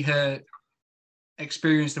to see her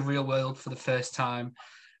experience the real world for the first time,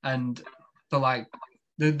 and the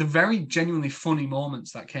very genuinely funny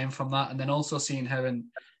moments that came from that, and then also seeing her in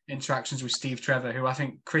interactions with Steve Trevor, who I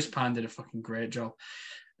think Chris Pine did a fucking great job.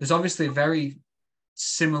 There's obviously very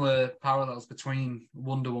similar parallels between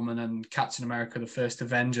Wonder Woman and Captain America, the First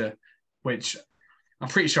Avenger, which I'm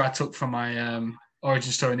pretty sure I took from my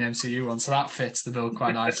origin story in the MCU one, so that fits the bill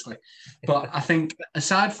quite nicely. But I think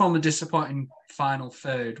aside from the disappointing final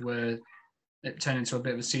third where it turned into a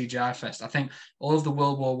bit of a CGI fest, I think all of the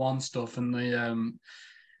World War I stuff and the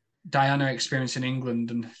Diana experience in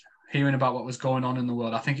England and hearing about what was going on in the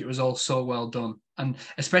world, I think it was all so well done. And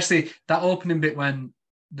especially that opening bit when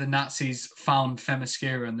the Nazis found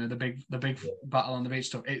Themyscira and the big battle on the beach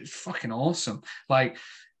stuff, it's fucking awesome. Like,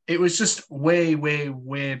 it was just way, way,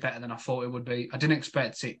 way better than I thought it would be. I didn't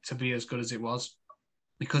expect it to be as good as it was,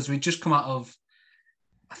 because we'd just come out of,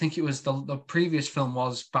 I think it was the previous film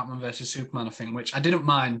was Batman versus Superman, I think, which I didn't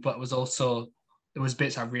mind, but there was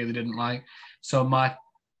bits I really didn't like. So my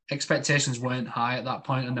expectations weren't high at that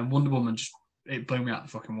point, and then Wonder Woman it blew me out the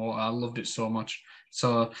fucking water. I loved it so much.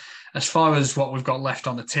 So as far as what we've got left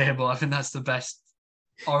on the table, I think that's the best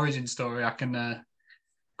origin story I can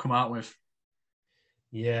come out with.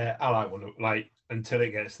 Yeah, I like Wonder Woman. Like, until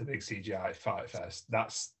it gets the big CGI fight fest,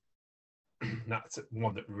 that's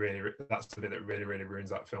one that really, that's the bit that really, really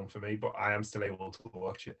ruins that film for me. But I am still able to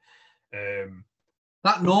watch it.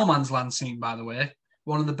 That No Man's Land scene, by the way,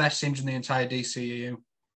 one of the best scenes in the entire DCU.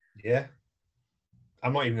 Yeah.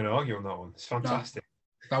 I'm not even going to argue on that one. It's fantastic.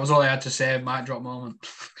 No, that was all I had to say. Mic drop moment.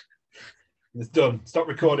 It's done. Stop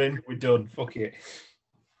recording. We're done. Fuck it.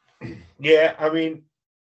 Yeah, I mean,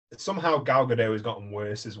 somehow Gal Gadot has gotten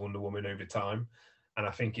worse as Wonder Woman over time. And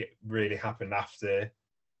I think it really happened after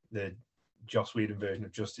the Joss Whedon version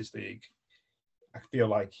of Justice League. I feel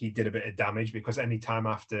like he did a bit of damage because any time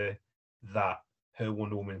after that, her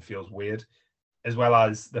Wonder Woman feels weird, as well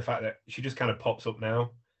as the fact that she just kind of pops up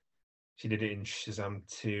now. She did it in Shazam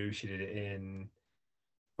 2. She did it in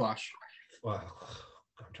Flash. Well,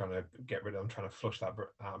 I'm trying to flush that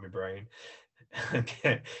out of my brain.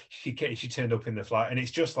 She turned up in the Flash, and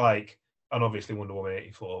it's just like, and obviously Wonder Woman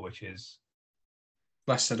 84, which is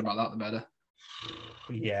less said about that, the better.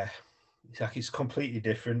 Yeah, it's completely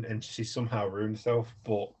different, and she somehow ruined herself.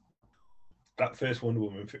 But that first Wonder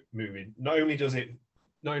Woman movie, not only is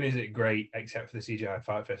it great, except for the CGI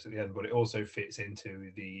fight fest at the end, but it also fits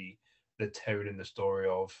into the tone and the story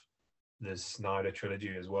of the Snyder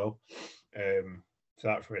trilogy as well. So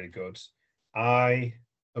that's really good. I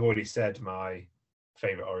have already said my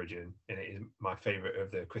favorite origin, and it is my favorite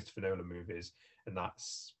of the Christopher Nolan movies, and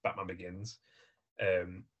that's Batman Begins.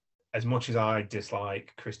 As much as I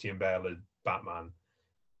dislike Christian Bale as Batman,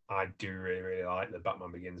 I do really, really like the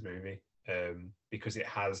Batman Begins movie, because it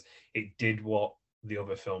did what the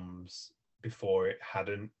other films before it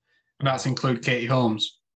hadn't. And that's include Katie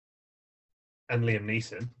Holmes and Liam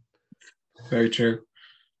Neeson. Very true.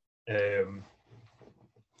 And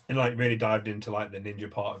like really dived into like the ninja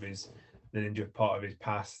part of his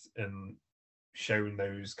past, and showing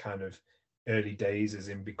those kind of early days as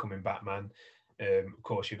him becoming Batman. Of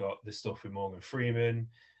course, you got the stuff with Morgan Freeman,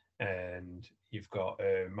 and you've got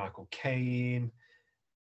Michael Caine,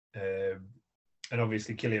 and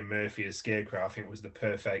obviously Cillian Murphy as Scarecrow. I think was the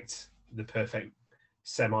perfect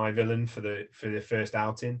semi-villain for the first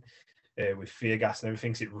outing, with fear gas and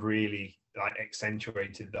everything. So it really like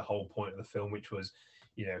accentuated the whole point of the film, which was,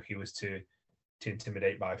 he was to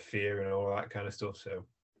intimidate by fear and all that kind of stuff. So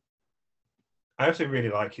I also really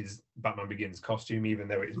like his Batman Begins costume, even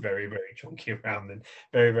though it's very, very chunky around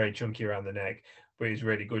the neck. But it's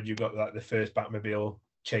really good. You've got like the first Batmobile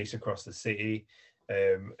chase across the city,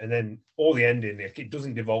 and then all the ending. It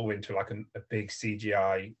doesn't devolve into like a big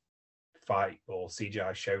CGI fight or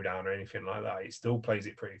CGI showdown or anything like that. It still plays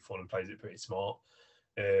it pretty fun and plays it pretty smart.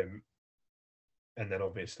 And then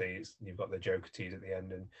obviously you've got the Joker tease at the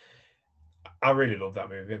end, and I really love that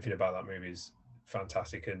movie. Everything about that movie is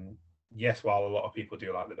fantastic. And yes, while a lot of people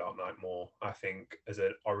do like The Dark Knight more, I think as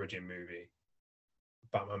an origin movie,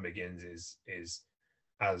 Batman Begins is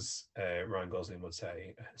as Ryan Gosling would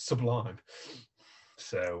say, sublime.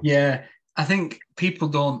 So yeah, I think people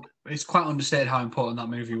don't. It's quite understated how important that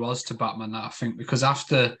movie was to Batman. That I think because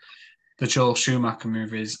after the Joel Schumacher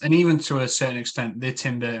movies, and even to a certain extent the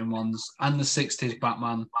Tim Burton ones and the '60s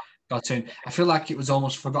Batman got in, I feel like it was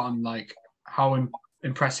almost forgotten, like how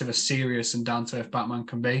impressive a serious and down to earth Batman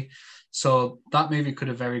can be. So that movie could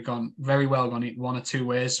have very well gone one or two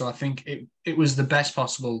ways. So I think it was the best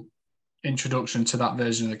possible introduction to that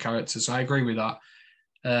version of the character. So I agree with that.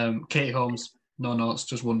 Katie Holmes, no notes,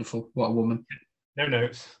 just wonderful. What a woman. No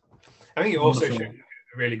notes. I think it also showed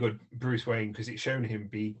a really good Bruce Wayne, because it's shown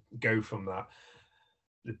him go from that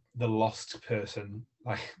the lost person,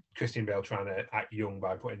 like Christian Bale trying to act young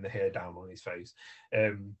by putting the hair down on his face,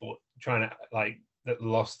 but trying to like that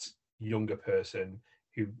lost younger person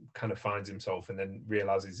who kind of finds himself and then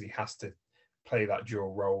realizes he has to play that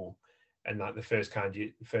dual role. And like the first time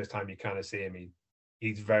you kind of see him,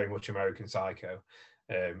 he's very much American Psycho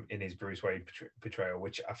in his Bruce Wayne portrayal,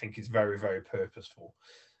 which I think is very, very purposeful.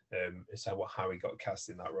 As to how he got cast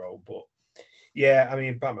in that role. But yeah, I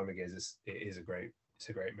mean, Batman Begins is a great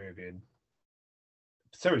movie, and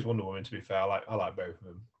so is Wonder Woman. To be fair, I like both of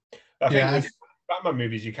them. I think with Batman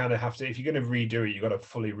movies, you kind of have to, if you're going to redo it, you got to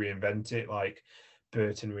fully reinvent it. Like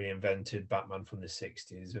Burton reinvented Batman from the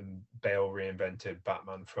 '60s, and Bale reinvented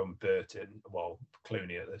Batman from Burton. Well,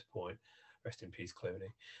 Clooney at this point, rest in peace,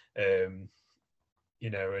 Clooney. And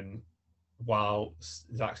while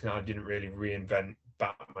Zack Snyder didn't really reinvent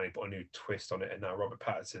Batman, he put a new twist on it, and now Robert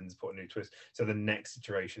Pattinson's put a new twist. So the next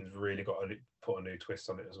iteration's really got to put a new twist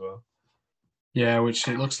on it as well. Yeah, which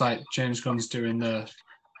it looks like James Gunn's doing the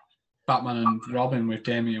Batman and Robin with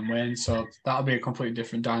Damian Wayne, so that'll be a completely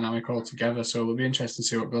different dynamic altogether. So it'll be interesting to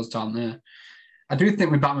see what goes down there. I do think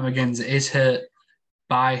with Batman Begins, it is hurt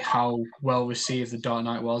by how well received The Dark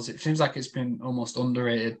Knight was. It seems like it's been almost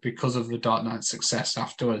underrated because of The Dark Knight's success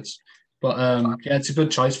afterwards. But yeah, it's a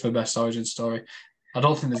good choice for best origin story. I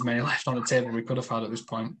don't think there's many left on the table we could have had at this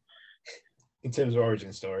point. In terms of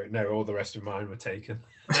origin story, no, all the rest of mine were taken.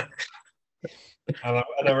 and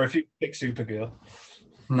I refuse to pick Supergirl.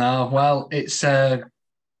 No, well, it's down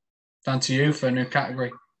to you for a new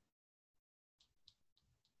category.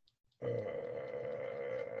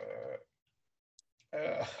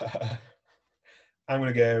 I'm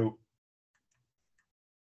going to go.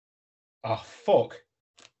 Oh, fuck.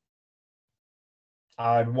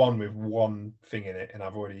 I had one with one thing in it and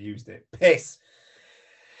I've already used it. Piss.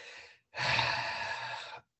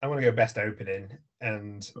 I'm going to go best opening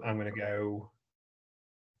and I'm going to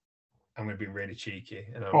be really cheeky.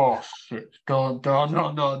 And Oh, shit. Don't,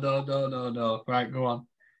 no. Right, go on.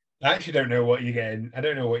 I actually don't know what you're getting. I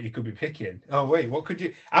don't know what you could be picking. Oh, wait, what could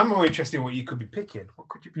you? I'm more interested in what you could be picking. What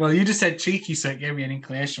could you? Well, you just said cheeky, so it gave me an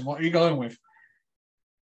inclination. What are you going with?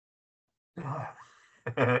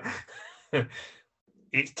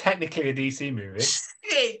 It's technically a DC movie.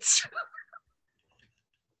 Shit!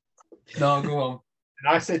 No, go on.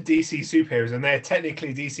 And I said DC superheroes, and they're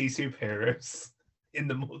technically DC superheroes in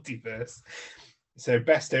the multiverse. So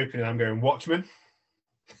best opening, I'm going Watchmen.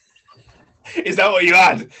 Is that what you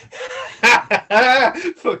had?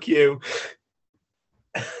 Fuck you.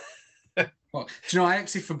 Well, do you know, I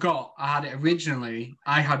actually forgot I had it originally.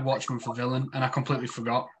 I had Watchmen for villain, and I completely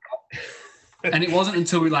forgot. And it wasn't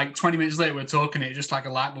until 20 minutes later we were talking, it just like a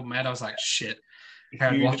light bulb made. I was like, shit, I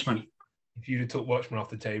had Watchmen. If you'd have took Watchmen off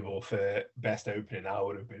the table for best opening, I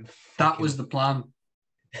would have been. That was the plan.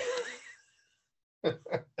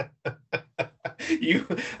 You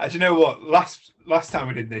know what? Last time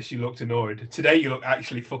we did this, you looked annoyed. Today, you look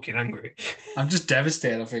actually fucking angry. I'm just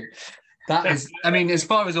devastated. I think that is. I mean, as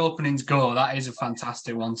far as openings go, that is a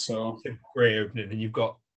fantastic one. So it's a great opening, and you've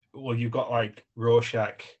got like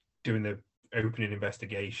Rorschach doing the opening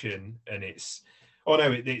investigation, and it's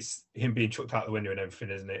him being chucked out the window and everything,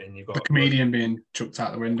 isn't it? And you've got the comedian being chucked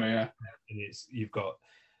out the window, yeah. And you've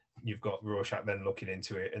got Rorschach then looking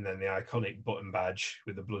into it, and then the iconic button badge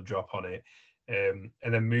with the blood drop on it, and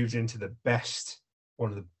then moves into one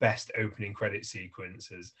of the best opening credit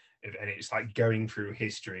sequences, and it's like going through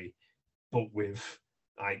history, but with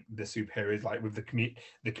like the superheroes, like with the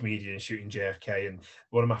comedian shooting JFK, and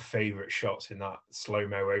one of my favorite shots in that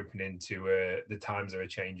slow-mo opening to "The Times Are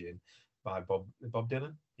Changing" by Bob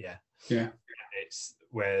Dylan. Yeah. It's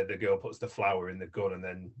where the girl puts the flower in the gun, and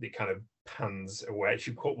then it kind of pans away.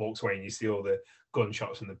 She walks away, and you see all the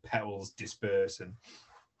gunshots and the petals disperse, and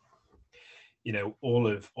all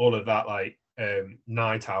of that, like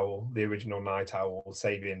Night Owl, the original Night Owl,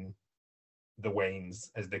 saving the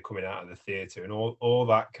Waynes as they're coming out of the theater, and all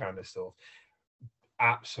that kind of stuff.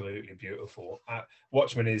 Absolutely beautiful.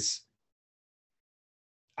 Watchmen is.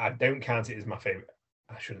 I don't count it as my favorite.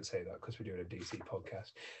 I shouldn't say that because we're doing a DC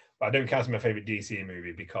podcast, but I don't count it as my favorite DC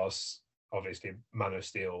movie because obviously Man of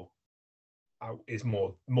Steel is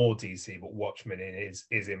more DC, but Watchmen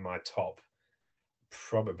is in my top.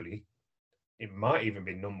 Probably, it might even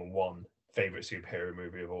be number one favorite superhero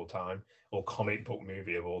movie of all time or comic book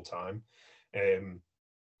movie of all time. And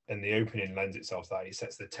the opening lends itself to that. It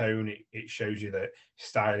sets the tone. It shows you that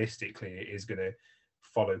stylistically it is going to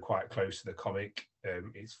follow quite close to the comic.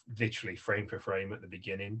 It's literally frame for frame at the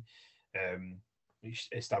beginning. It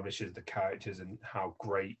establishes the characters and how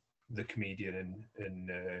great the comedian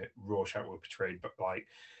and Rorschach were portrayed. But like,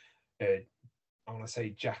 I want to say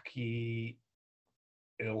Jackie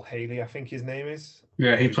Earl Haley, I think his name is.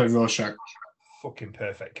 Yeah, he played Rorschach. Fucking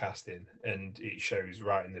perfect casting, and it shows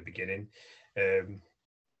right in the beginning.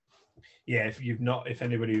 If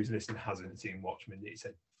anybody who's listening hasn't seen Watchmen, it's a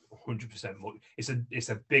 100%. It's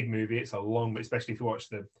a big movie. It's a long, especially if you watch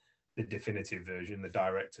the definitive version, the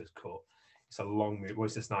director's cut. It's a long movie. Well,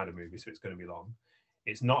 it's a Snyder movie, so it's going to be long.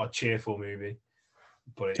 It's not a cheerful movie,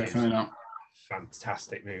 but it Definitely is not. a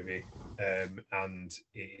fantastic movie, and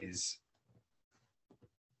it is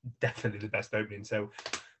definitely the best opening. So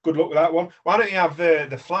good luck with that one. Why don't you have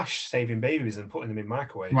the Flash saving babies and putting them in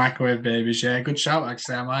microwaves? Microwave babies, yeah. Good shout,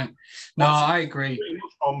 actually, I might. No, I agree. Pretty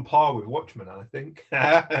much on par with Watchmen, I think.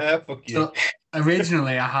 Fuck you. So,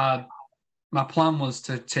 originally, my plan was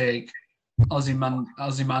to take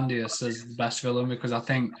Ozymandias as the best villain because I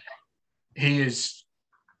think he is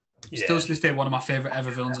still to this day one of my favorite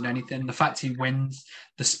ever villains in anything. The fact he wins,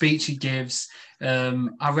 the speech he gives.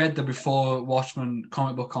 I read the before Watchmen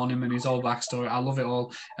comic book on him and his whole backstory. I love it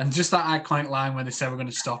all, and just that iconic line when they say we're going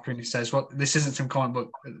to stop him, he says, "What? This isn't some comic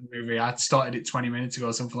book movie. I started it 20 minutes ago,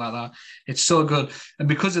 or something like that." It's so good, and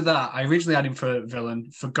because of that, I originally had him for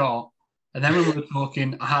villain, forgot. And then when we were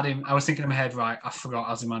talking, I was thinking in my head, right, I forgot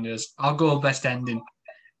Ozymandias. I'll go best ending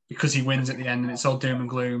because he wins at the end and it's all doom and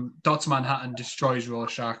gloom. Dr. Manhattan destroys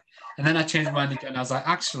Rorschach. And then I changed my mind again. I was like,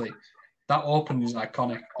 actually, That opening is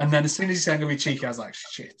iconic. And then as soon as he said I'm gonna be cheeky, I was like,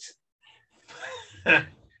 shit.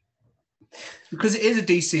 Because it is a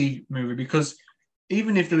DC movie, because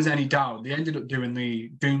even if there was any doubt, they ended up doing the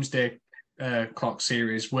Doomsday Clock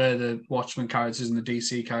series where the Watchmen characters and the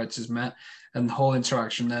DC characters met and the whole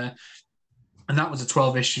interaction there. And that was a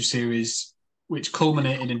 12-issue series which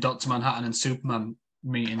culminated in Dr. Manhattan and Superman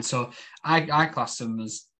meeting. So I class them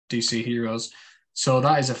as DC heroes. So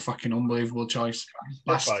that is a fucking unbelievable choice.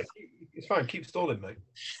 It's fine. Keep stalling, mate.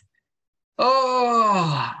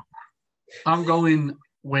 Oh, I'm going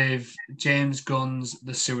with James Gunn's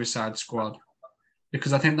The Suicide Squad,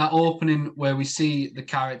 because I think that opening where we see the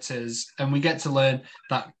characters and we get to learn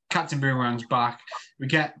that Captain Boomerang's back. We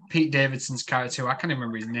get Pete Davidson's character, I can't even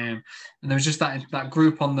remember his name. And there was just that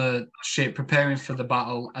group on the ship preparing for the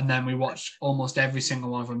battle. And then we watched almost every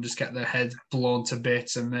single one of them just get their heads blown to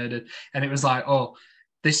bits and murdered. And it was like, oh,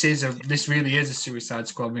 this really is a Suicide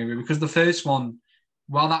Squad movie, because the first one,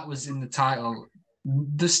 while that was in the title,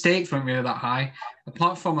 the stakes weren't really that high.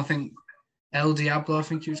 Apart from, I think, El Diablo, I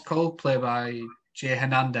think he was called, played by Jay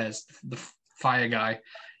Hernandez, the fire guy.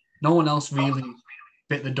 No one else really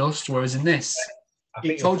bit the dust, whereas in this,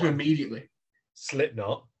 it told you immediately.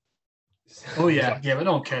 Slipknot. Oh, yeah, but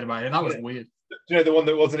no one cared about it. That was weird. Do you know the one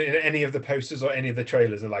that wasn't in any of the posters or any of the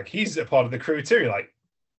trailers? And like, he's a part of the crew too. You're like,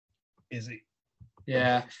 is he?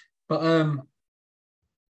 Yeah, but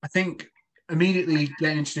I think immediately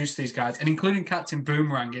getting introduced to these guys, and including Captain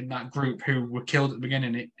Boomerang in that group who were killed at the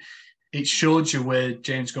beginning, it showed you where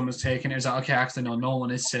James Gunn was taking it. It was like, okay, actually, no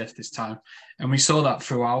one is safe this time. And we saw that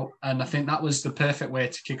throughout. And I think that was the perfect way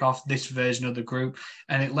to kick off this version of the group.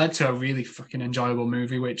 And it led to a really fucking enjoyable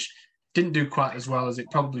movie, which didn't do quite as well as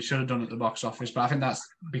it probably should have done at the box office. But I think that's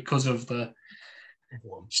because of the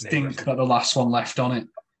stink that the last one left on it.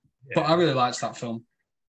 Yeah. But I really liked that film.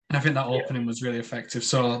 And I think that opening was really effective.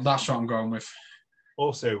 So that's what I'm going with.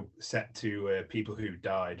 Also set to People Who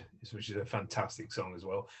Died, which is a fantastic song as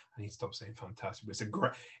well. I need to stop saying fantastic, but it's a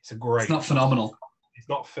great It's not phenomenal. It's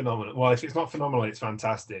not phenomenal. Well, if it's not phenomenal, it's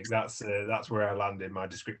fantastic. That's where I land in my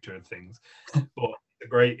descriptor of things. But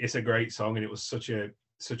it's a great song, and it was such a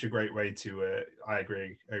great way to I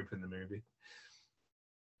agree, open the movie.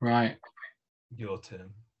 Right. Your turn.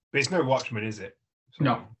 But it's no Watchmen, is it? So,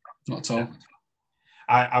 no, not at all.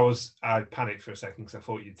 No. I panicked for a second because I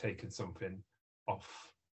thought you'd taken something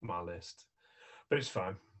off my list, but it's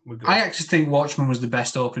fine. We're good. I actually think Watchmen was the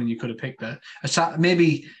best opening you could have picked there.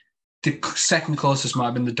 Maybe the second closest might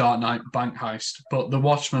have been the Dark Knight bank heist, but the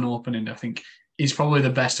Watchmen opening, I think, is probably the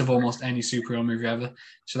best of almost any superhero movie ever.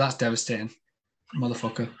 So that's devastating,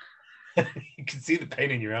 motherfucker. You can see the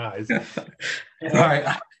pain in your eyes.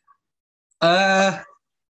 Right.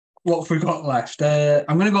 What have we got left?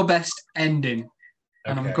 I'm going to go best ending,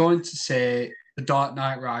 and I'm going to say The Dark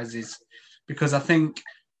Knight Rises. Because I think...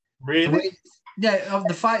 Really?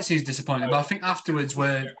 The fight scene is disappointing, but I think afterwards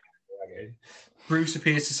where Bruce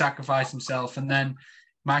appears to sacrifice himself and then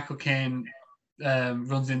Michael Caine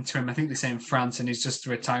runs into him, I think they say in France, and he's just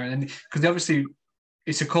retiring. And because obviously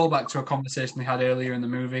it's a callback to a conversation they had earlier in the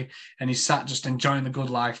movie, and he's sat just enjoying the good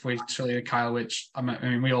life with Trillia Kyle, which, I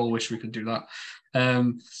mean, we all wish we could do that.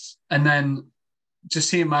 And then just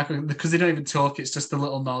seeing Michael, because they don't even talk, it's just a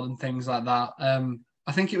little nod and things like that.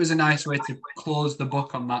 I think it was a nice way to close the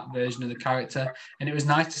book on that version of the character. And it was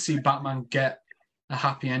nice to see Batman get a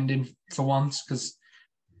happy ending for once, because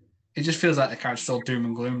it just feels like the character's all doom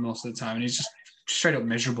and gloom most of the time. And he's just straight up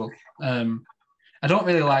miserable. I don't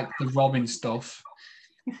really like the Robin stuff,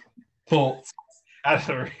 but... That's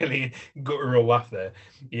a really guttural laugh there.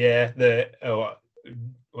 Yeah,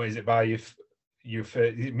 what is it by your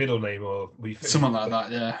middle name or... Someone like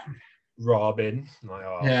that, yeah. Robin. Like,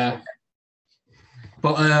 oh, yeah. Fuck.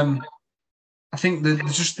 But I think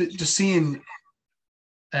just seeing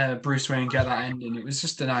Bruce Wayne get that ending, it was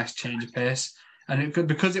just a nice change of pace. And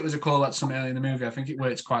because it was a call at some early in the movie, I think it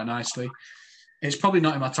works quite nicely. It's probably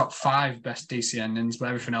not in my top 5 best DC endings, but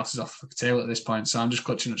everything else is off the tail at this point, so I'm just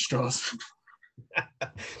clutching at straws.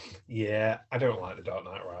 Yeah, I don't like the Dark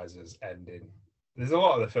Knight Rises ending. There's a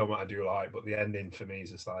lot of the film that I do like, but the ending for me is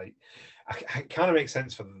just like, it kind of makes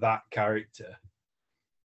sense for that character,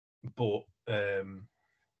 but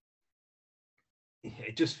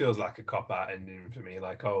it just feels like a cop-out ending for me.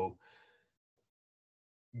 Like, oh,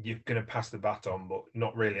 you're going to pass the baton, but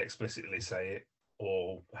not really explicitly say it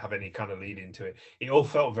or have any kind of lead into it. It all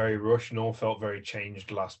felt very rushed and all felt very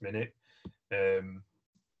changed last minute. I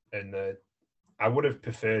would have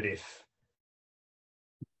preferred if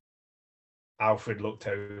Alfred looked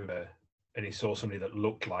over and he saw somebody that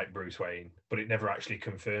looked like Bruce Wayne, but it never actually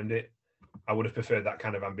confirmed it. I would have preferred that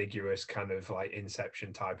kind of ambiguous, kind of like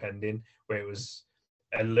Inception type ending, where it was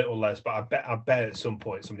a little less. But I bet at some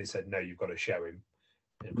point somebody said, "No, you've got to show him."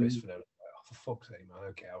 And Christopher Nolan, oh, for fuck's sake, man.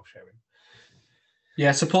 Okay, I'll show him. Yeah,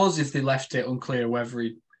 I suppose if they left it unclear whether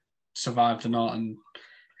he survived or not, and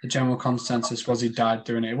the general consensus was he died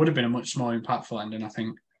doing it, it would have been a much more impactful ending, I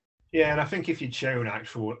think. Yeah, and I think if you'd shown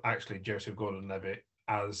actually Joseph Gordon-Levitt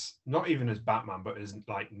as not even as Batman, but as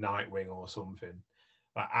like Nightwing or something,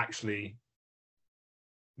 like actually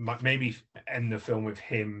maybe end the film with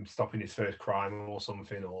him stopping his first crime or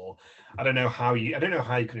something, or I don't know how you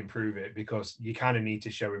can improve it, because you kind of need to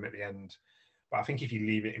show him at the end. But I think if you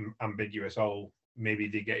leave it ambiguous, oh, maybe he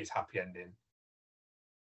did get his happy ending,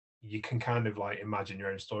 you can kind of like imagine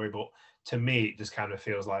your own story. But to me, it just kind of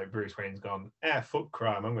feels like Bruce Wayne's gone, fuck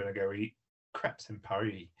crime, I'm going to go eat crepes in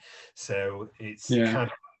Paris. So it's kind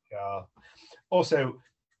of like, also,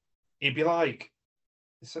 it'd be like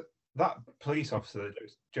that police officer,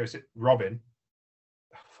 Joseph Robin.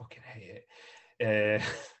 I fucking hate it.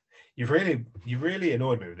 You've really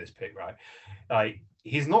annoyed me with this pick, right? Like,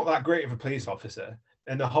 he's not that great of a police officer,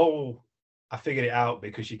 and the whole I figured it out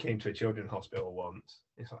because she came to a children's hospital once.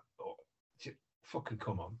 It's like, oh, fucking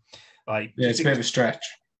come on. Like, yeah, it's a bit of a stretch.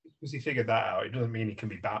 Because he figured that out, it doesn't mean he can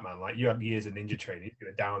be Batman. Like, you have years of ninja training, he's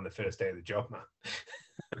going to down on the first day of the job, man.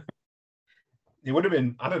 It would have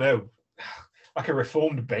been, I don't know, like a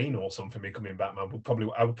reformed Bane or something becoming Batman.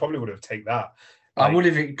 I probably would have taken that. Like, I would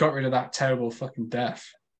have got rid of that terrible fucking death.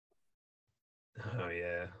 Oh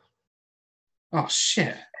yeah. Oh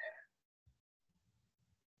shit.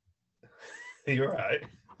 You're right.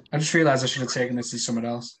 I just realised I should have taken this as someone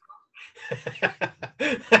else.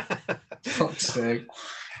 Fuck's sake.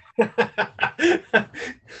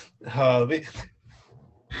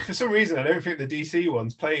 For some reason, I don't think the DC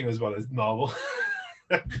one's playing as well as Marvel.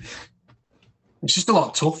 It's just a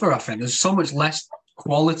lot tougher, I think. There's so much less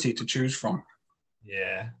quality to choose from.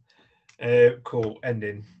 Yeah. Cool.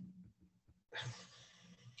 Ending.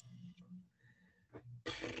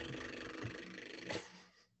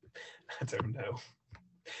 I don't know.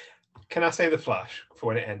 Can I say The Flash for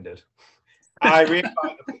when it ended? I'm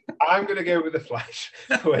going to go with The Flash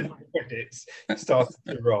for when the credits started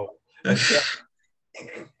to roll. I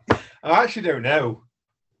actually don't know.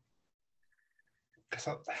 Because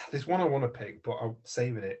there's one I want to pick, but I'm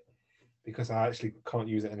saving it because I actually can't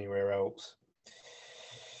use it anywhere else.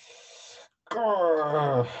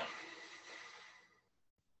 I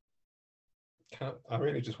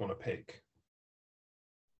really just want to pick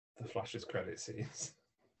The Flash's credit scenes.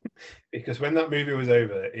 Because when that movie was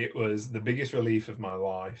over, it was the biggest relief of my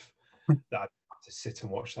life that I didn't have to sit and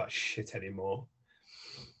watch that shit anymore.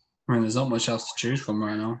 I mean, there's not much else to choose from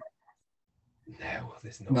right now. No,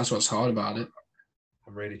 there's not. And that's what's hard about it.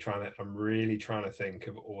 I'm really trying to think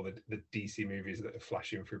of all the DC movies that are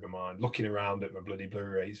flashing through my mind. Looking around at my bloody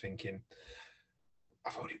Blu-rays, thinking,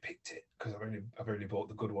 I've already picked it because I've only bought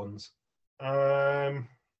the good ones.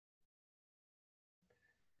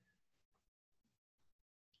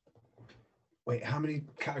 Wait, how many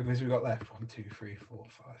categories have we got left? 1, 2, 3, 4,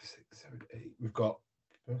 5, 6, 7, 8. We've got.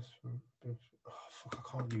 Oh fuck! I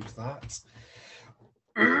can't use that.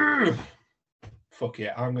 Fuck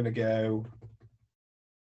it! I'm gonna go.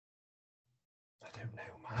 I don't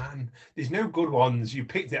know, man. There's no good ones. You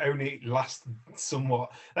picked it only last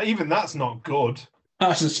somewhat. Even that's not good.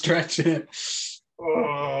 That's a stretch, it.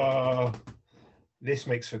 Oh, this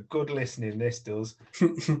makes for good listening. This does.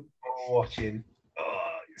 Watching.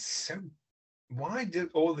 Oh, it's so. Why did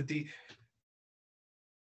all the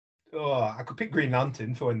I could pick Green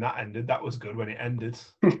Lantern for when that ended. That was good when it ended.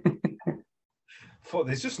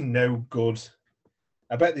 There's just no good.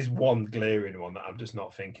 I bet there's one glaring one that I'm just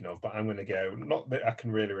not thinking of, but I'm going to go, not that I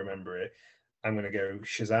can really remember it, I'm going to go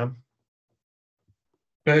Shazam.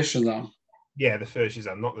 First Shazam? Yeah, the first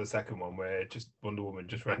Shazam, not the second one where just Wonder Woman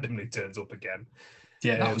just randomly turns up again.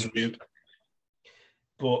 Yeah, that was weird.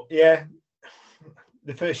 But yeah,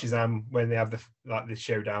 the first Shazam, when they have the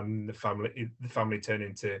showdown, the family turn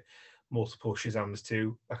into multiple Shazams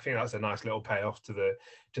too. I think that's a nice little payoff to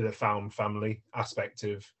the found family aspect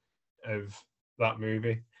of that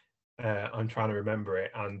movie. I'm trying to remember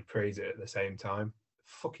it and praise it at the same time.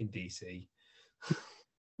 Fucking DC.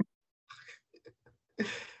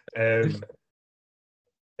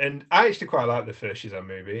 And I actually quite like the first Shazam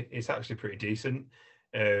movie. It's actually pretty decent.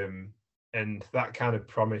 And that kind of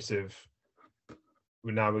promise of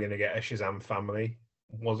now we're going to get a Shazam family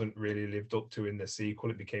wasn't really lived up to in the sequel.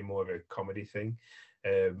 It became more of a comedy thing.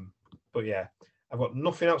 But yeah, I've got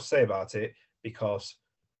nothing else to say about it because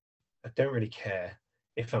I don't really care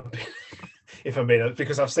if I'm being honest,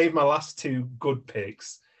 because I've saved my last two good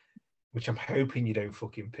picks which I'm hoping you don't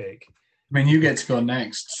fucking pick. I mean, you get to go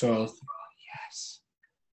next, so Yes.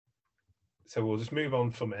 So we'll just move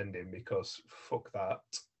on from ending because fuck that.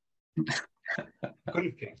 I could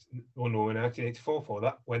have picked Wonder Woman 1984 for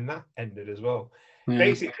that when that ended as well. yeah.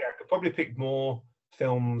 Basically, I could probably pick more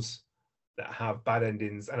films that have bad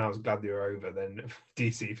endings, and I was glad they were over, than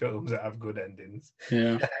DC films that have good endings.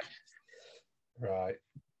 Yeah. Right.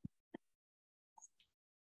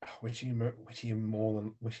 Which are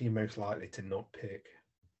you most likely to not pick?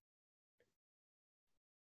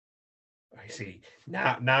 I see.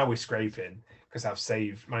 Now we're scraping because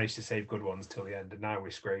I've managed to save good ones till the end, and now we're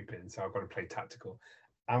scraping. So I've got to play tactical.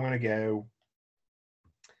 I'm gonna go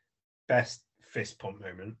best fist pump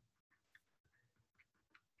moment,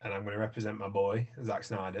 and I'm going to represent my boy Zack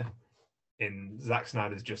Snyder in Zack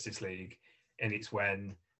Snyder's Justice League, and it's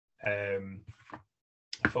when I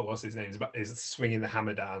thought what's his name is swinging the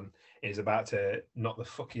hammer down. He's about to knock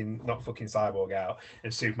fucking Cyborg out,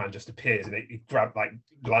 and Superman just appears and it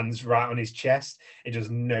lands right on his chest. It does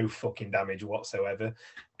no fucking damage whatsoever.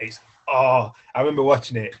 I remember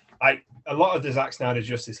watching it. A lot of the Zack Snyder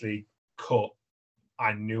Justice League cut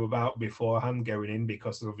I knew about beforehand going in,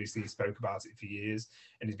 because obviously he spoke about it for years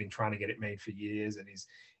and he's been trying to get it made for years, and it's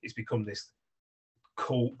become this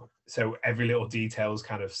cult. So every little detail's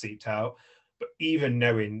kind of seeped out. But even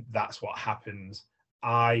knowing that's what happens,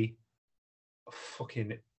 I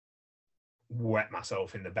fucking wet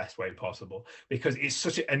myself in the best way possible, because it's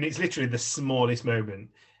it's literally the smallest moment,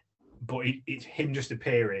 but it's him just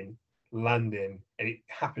appearing, landing, and it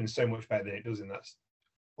happens so much better than it does in that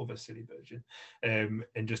other silly version,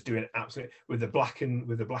 and just doing absolutely with the black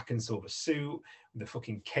and silver suit, with the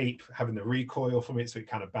fucking cape having the recoil from it, so it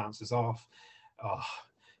kind of bounces off. Oh,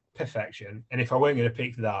 perfection. And if I weren't going to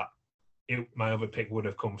pick that, my other pick would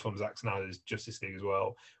have come from Zack Snyder's Justice League as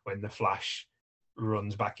well, when the Flash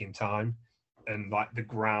runs back in time and like the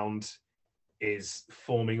ground is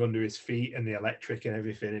forming under his feet and the electric and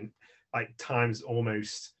everything, and like time's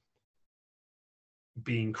almost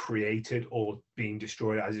being created or being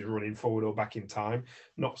destroyed as he's running forward or back in time,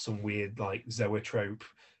 not some weird like zoetrope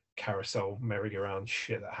carousel merry-go-round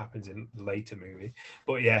shit that happens in later movie.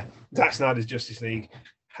 But yeah, Zack Snyder's Justice League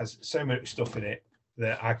has so much stuff in it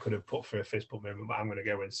that I could have put for a fist bump moment, but I'm going to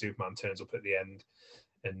go when Superman turns up at the end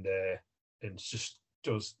and just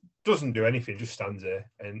doesn't do anything, just stands there,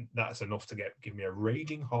 and that's enough to give me a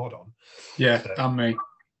raging hard on. Yeah, so. And me.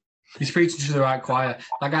 He's preaching to the right choir.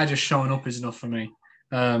 That guy just showing up is enough for me.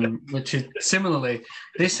 Which is similarly,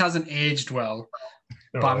 this hasn't aged well,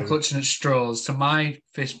 but I'm clutching at straws. So my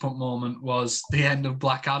fist pump moment was the end of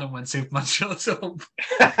Black Adam when Superman shows up.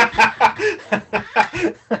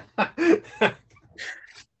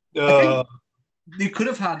 You could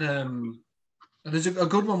have had there's a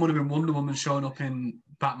good one would have been Wonder Woman showing up in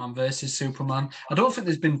Batman versus Superman. I don't think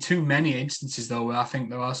there's been too many instances though where I think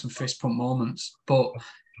there are some fist pump moments, but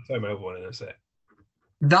that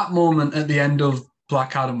moment at the end of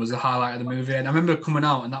Black Adam was the highlight of the movie, and I remember coming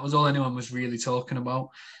out and that was all anyone was really talking about,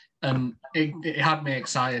 and it had me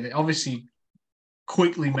excited. It obviously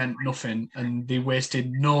quickly meant nothing, and they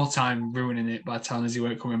wasted no time ruining it by telling us he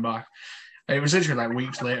weren't coming back. It was literally like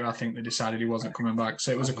weeks later, I think they decided he wasn't coming back,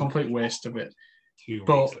 so it was a complete waste of it. 2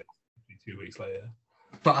 weeks later.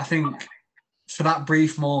 But I think for that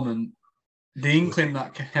brief moment, the inkling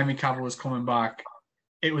that Henry Cavill was coming back,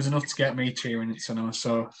 it was enough to get me cheering at cinema.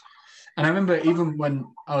 So, and I remember even when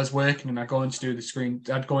I was working and I'd go in to do the screen,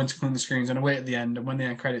 I'd go in to clean the screens and I'd wait at the end, and when the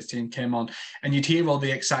end credits team came on, and you'd hear all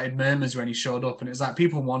the excited murmurs when he showed up, and it's like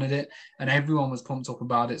people wanted it and everyone was pumped up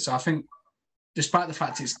about it. So I think, despite the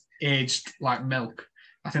fact it's aged like milk,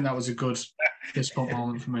 I think that was a good fist pump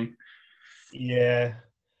moment for me. Yeah.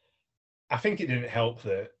 I think it didn't help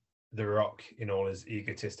that The Rock, in all his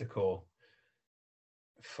egotistical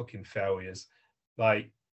fucking failures,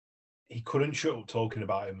 like, he couldn't shut up talking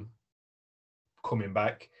about him coming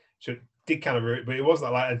back. So it did kind of, but it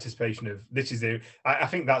wasn't like anticipation of this is the. I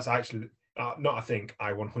think that's actually not. I think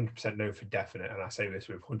I 100% know for definite, and I say this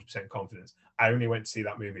with 100% confidence. I only went to see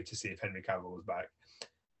that movie to see if Henry Cavill was back.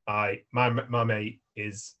 My mate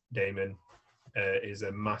is Damon, is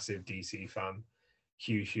a massive DC fan,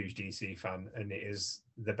 huge DC fan, and it is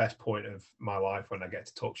the best point of my life when I get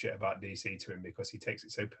to talk shit about DC to him, because he takes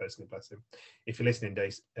it so personally. Bless him. If you're listening,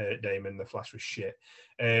 Damon, The Flash was shit.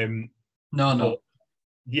 No.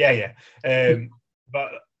 Yeah.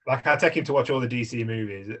 But like, I take him to watch all the DC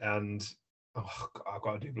movies, and I've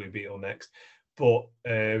got to do Blue Beetle next. But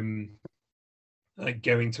like,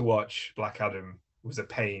 going to watch Black Adam was a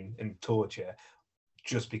pain and torture,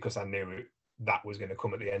 just because I knew that was going to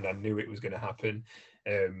come at the end. I knew it was going to happen.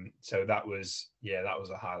 So that was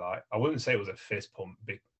a highlight. I wouldn't say it was a fist pump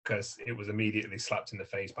because it was immediately slapped in the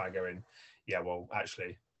face by going, yeah, well,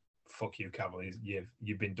 actually, fuck you, Cavill.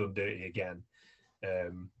 You've been done dirty again.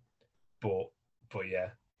 But yeah,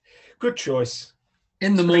 good choice.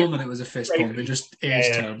 In the moment, it was a fist pump. It just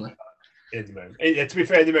aged terribly. In the moment, to be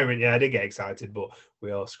fair, in the moment, I did get excited, but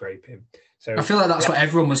we all scrape him. So I feel like that's what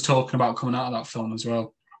everyone was talking about coming out of that film as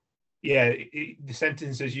well. Yeah, the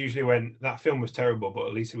sentences usually went, that film was terrible, but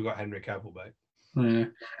at least we got Henry Cavill back. Yeah,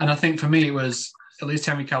 and I think for me it was at least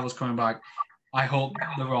Henry Cavill's coming back. I hope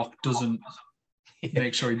The Rock doesn't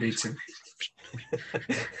make sure he beats him.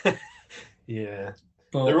 Yeah,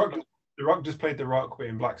 but The Rock just played The Rock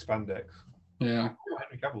in black spandex. Yeah,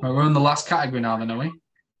 well, we're in the last category now, then, are we?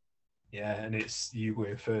 Yeah, and it's you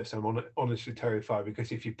going first. I'm honestly terrified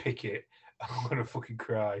because if you pick it, I'm gonna fucking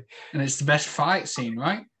cry. And it's the best fight scene,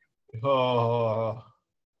 right? Oh,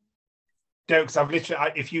 no, because I've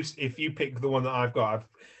literally. If you pick the one that I've got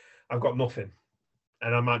nothing,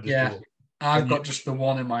 and I might just. Yeah, I've got just the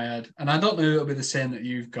one in my head, and I don't know if it'll be the same that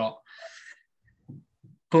you've got,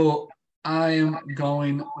 but I am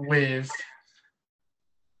going with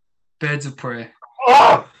Birds of Prey.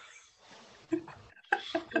 Oh!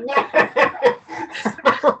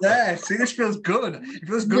 Yeah, see, this feels good. It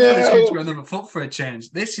feels good for this week to go another foot for a change.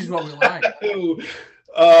 This is what we like.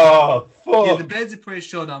 Oh, fuck. Yeah, the Birds of Prey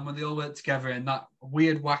showdown when they all work together and that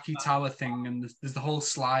weird wacky tower thing, and there's the whole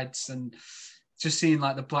slides and just seeing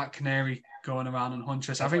like the Black Canary going around and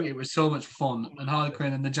Huntress. I think it was so much fun, and Harley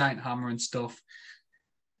Quinn and the giant hammer and stuff.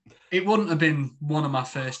 It wouldn't have been one of my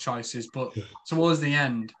first choices, but towards the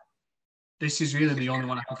end, this is really the only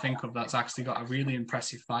one I can think of that's actually got a really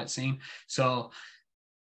impressive fight scene. So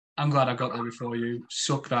I'm glad I got there before you.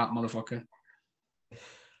 Suck that, motherfucker.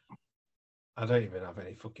 I don't even have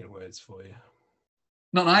any fucking words for you.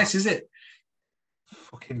 Not nice, is it?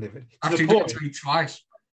 Fucking living. After you got to me twice.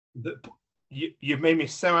 You've made me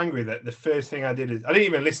so angry that the first thing I did is I didn't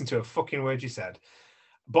even listen to a fucking word you said.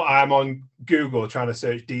 But I'm on Google trying to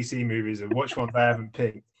search DC movies and which ones I haven't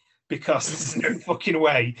picked because there's no fucking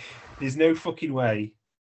way. There's no fucking way.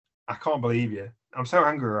 I can't believe you. I'm so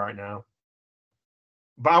angry right now.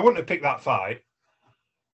 But I wouldn't have picked that fight.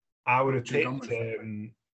 I would have picked. I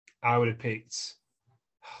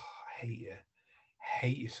hate you. I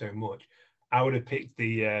hate you so much. I would have picked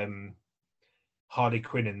the Harley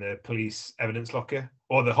Quinn in the police evidence locker,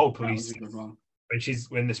 or the whole police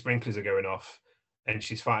when the sprinklers are going off and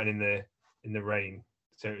she's fighting in the rain,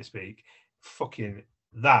 so to speak. Fucking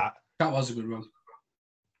that. That was a good one.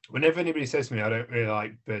 Whenever anybody says to me, I don't really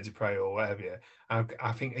like Birds of Prey or whatever,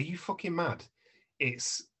 I think, are you fucking mad?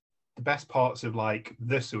 It's the best parts of like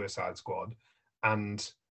the Suicide Squad and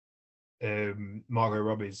Margot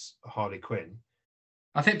Robbie's Harley Quinn.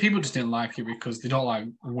 I think people just didn't like it because they don't like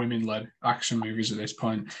women-led action movies at this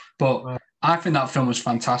point. But I think that film was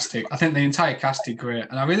fantastic. I think the entire cast did great.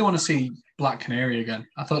 And I really want to see Black Canary again.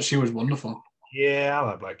 I thought she was wonderful. Yeah, I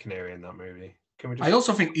like Black Canary in that movie. I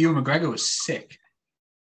also think Ewan McGregor was sick.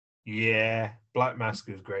 Yeah, Black Mask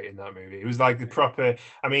was great in that movie. It was like the proper...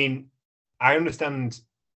 I mean, I understand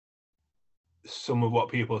some of what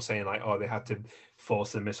people are saying, like, oh, they had to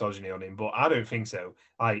force the misogyny on him, but I don't think so.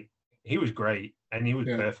 Like, he was great and he was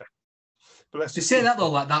perfect. But let's say that though,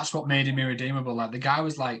 like that's what made him irredeemable. Like the guy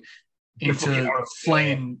was like into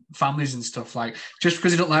flaying families and stuff. Like just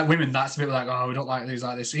because he don't like women, that's a bit like, oh, we don't like these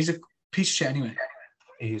like this. He's a piece of shit anyway.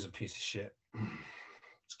 He is a piece of shit.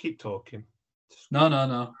 Let's keep talking. No.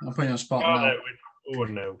 I'm putting you on spot now.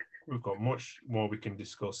 No. We've got much more we can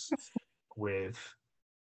discuss with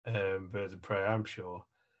Birds of Prey, I'm sure.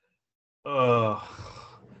 I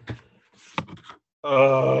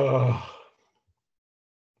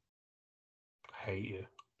hate you.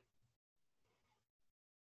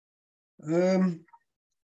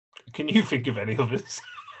 Can you think of any others?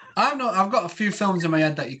 I've got a few films in my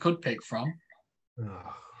head that you could pick from.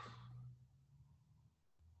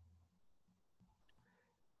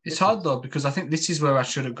 It's hard though because I think this is where I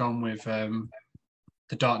should have gone with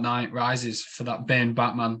The Dark Knight Rises for that Bane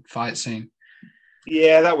Batman fight scene.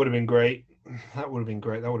 Yeah, that would have been great. That would have been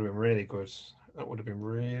great. That would have been really good. That would have been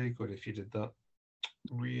really good if you did that.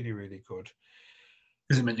 Really, really good.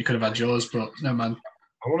 Doesn't mean you could have had yours, but no, man.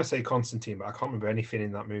 I want to say Constantine, but I can't remember anything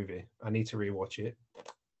in that movie. I need to rewatch it.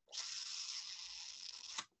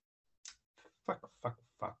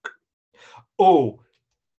 Fuck. Oh,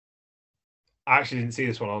 I actually didn't see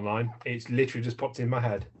this one online. It's literally just popped in my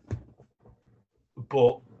head.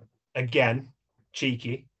 But again,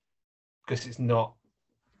 cheeky, because it's not.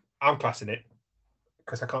 I'm classing it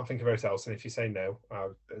because I can't think of anything else. And if you say no, I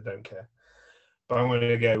don't care. but I'm going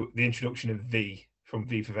to go the introduction of V from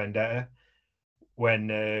V for Vendetta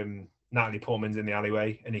when Natalie Portman's in the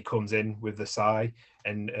alleyway and he comes in with the sigh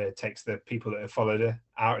and takes the people that have followed her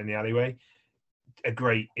out in the alleyway. A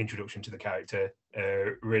great introduction to the character,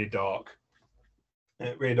 really dark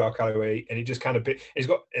alleyway, and he just kind of he's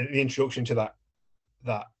got the introduction to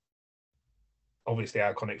that obviously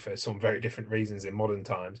iconic for some very different reasons in modern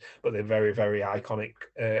times, but they're very, very iconic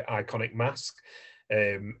mask.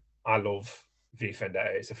 I love V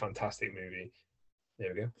Vendetta. It's a fantastic movie.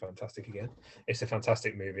 There we go, fantastic again. It's a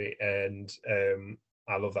fantastic movie, and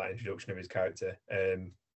I love that introduction of his character.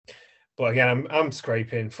 But again, I'm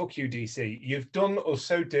scraping. Fuck you, DC. You've done us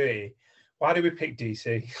so dirty. Why did we pick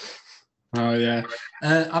DC? Oh yeah,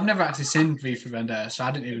 I've never actually seen V for Vendetta, so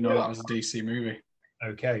I didn't even know that was a DC movie.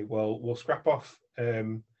 Okay, well, we'll scrap off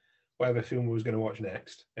whatever film we was going to watch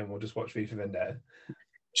next, and we'll just watch V for Vendetta. Do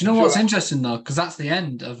you know what's interesting though? Because that's the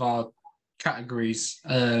end of our categories,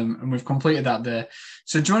 and we've completed that there.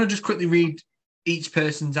 So do you want to just quickly read each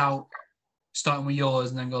person's out, starting with yours,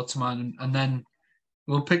 and then go to mine, and then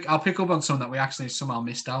I'll pick up on some that we actually somehow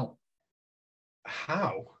missed out.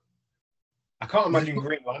 How? I can't imagine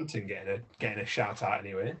Green Lantern getting a shout out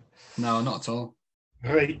anyway. No, not at all.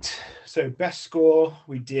 Right. So best score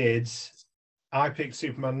we did. I picked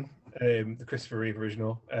Superman, the Christopher Reeve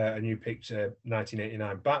original, and you picked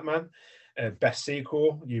 1989 Batman. Best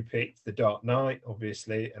sequel, you picked The Dark Knight,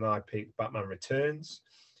 obviously, and I picked Batman Returns.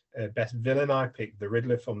 Best villain, I picked the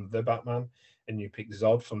Riddler from The Batman, and you picked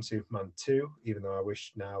Zod from Superman 2, even though I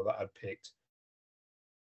wish now that I'd picked...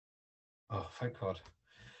 Oh, thank God.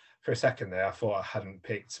 For a second there, I thought I hadn't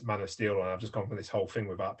picked Man of Steel, and I've just gone for this whole thing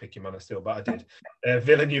without picking Man of Steel, but I did.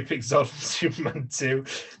 Villain, you picked Zod from Superman 2.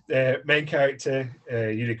 Main character,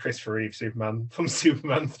 you did Christopher Reeve Superman from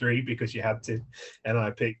Superman 3 because you had to, and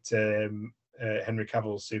I picked Henry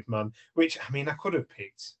Cavill's Superman, which, I mean, I could have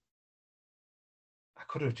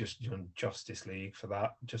just done Justice League for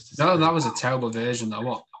that. No, that was a terrible version, though.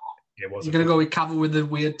 What? It was. You're going to go with Cavill with the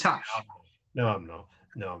weird tash? No, I'm not.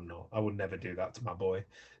 I would never do that to my boy.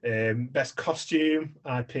 Best costume,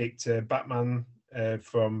 I picked Batman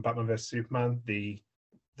from Batman vs Superman, the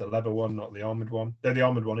leather one, not the armored one. Though the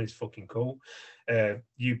armored one is fucking cool.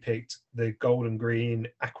 You picked the gold and green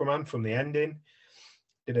Aquaman from the ending.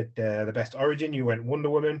 Did the best origin. You went Wonder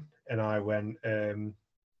Woman, and I went the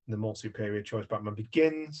more superior choice, Batman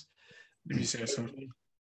Begins. Did you say so?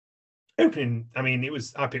 Opening, I mean,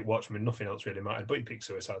 I picked Watchmen. Nothing else really mattered, but you picked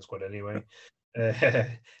Suicide Squad anyway.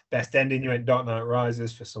 Best ending, you went Dark Knight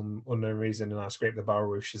Rises for some unknown reason, and I scraped the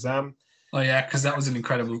barrel with Shazam. Oh yeah, because that was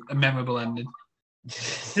a memorable ending.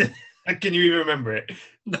 Can you even remember it?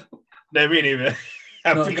 No, me neither.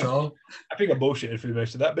 I think I bullshitted through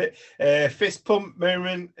most of that bit. Fist pump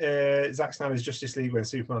moment, Zack Snyder's Justice League when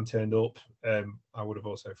Superman turned up. I would have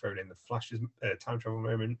also thrown in the Flash's time travel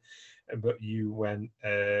moment, but you went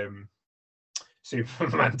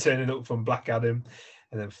Superman turning up from Black Adam.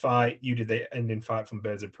 And then fight, you did the ending fight from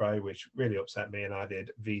Birds of Prey, which really upset me, and I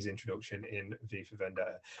did V's introduction in V for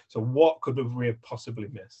Vendetta. So what could we have possibly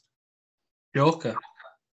missed? Joker.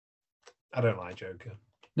 I don't like Joker.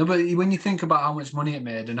 No, but when you think about how much money it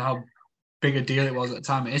made and how big a deal it was at the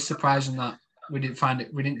time, it is surprising that we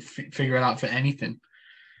didn't figure it out for anything.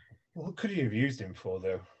 What could you have used him for,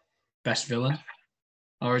 though? Best villain.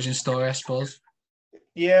 Origin story, I suppose.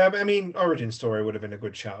 Yeah, but I mean, origin story would have been a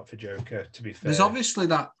good shout for Joker, to be fair. There's obviously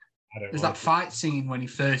that fight scene when he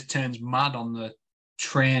first turns mad on the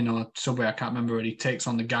train or subway, I can't remember, when he takes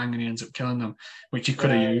on the gang and he ends up killing them, which he could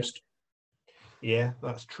have used. Yeah,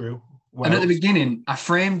 that's true. And at the beginning, I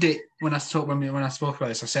framed it when I spoke about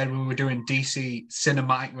this. I said we were doing DC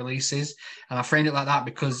cinematic releases, and I framed it like that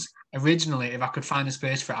because originally, if I could find a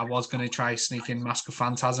space for it, I was going to try sneak in Mask of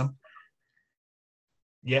Phantasm.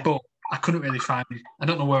 Yeah. But I couldn't really find it. I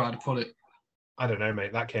don't know where I'd put it. I don't know,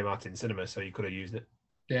 mate. That came out in cinema, so you could have used it.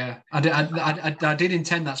 Yeah, I did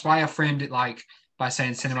intend. That's why I framed it like by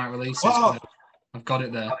saying cinematic releases. I've got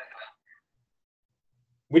it there.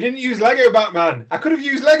 We didn't use Lego Batman. I could have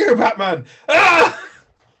used Lego Batman. Ah!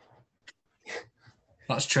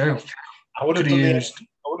 That's true. I would have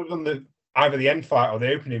done either the end fight or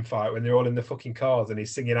the opening fight when they're all in the fucking cars and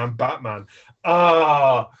he's singing "I'm Batman."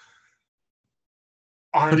 Ah.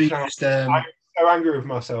 I'm so angry with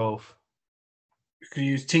myself. Could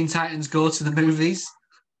you use Teen Titans Go to the Movies?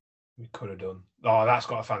 We could have done. Oh, that's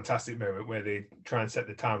got a fantastic moment where they try and set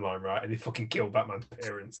the timeline right and they fucking kill Batman's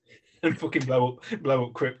parents and fucking blow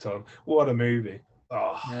up Krypton. What a movie.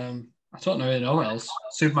 Oh. I don't know really know else.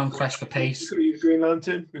 Superman Quest for Peace. We could have used Green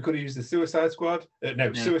Lantern. We could have used the Suicide Squad.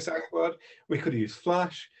 Suicide Squad. We could have used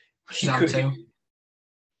Flash. Shazam 2.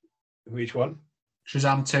 Which one?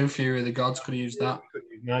 Shazam 2, Fury of the Gods, could have used that.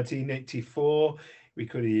 1984. We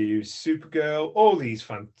could have used Supergirl. All these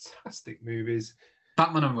fantastic movies.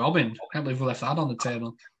 Batman and Robin. I can't believe we left that on the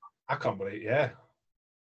table. I can't believe, yeah.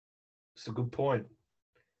 It's a good point.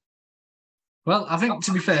 Well, I think,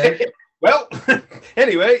 to be fair... Well,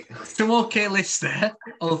 anyway. Some okay lists there,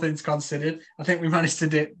 all things considered. I think we managed to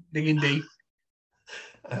dig in deep.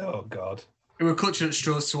 Oh, God. We were clutching at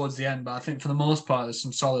straws towards the end, but I think for the most part, there's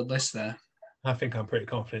some solid lists there. I think I'm pretty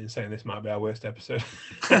confident in saying this might be our worst episode.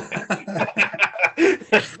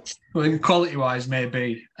 Well, quality-wise,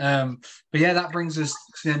 maybe. But yeah, that brings us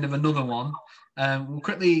to the end of another one. We'll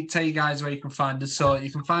quickly tell you guys where you can find us. So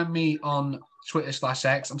you can find me on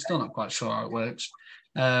Twitter/X. I'm still not quite sure how it works.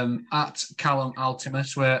 At Callum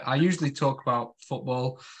Altimus, where I usually talk about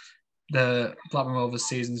football. The Blackburn Rovers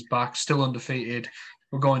season's back, still undefeated.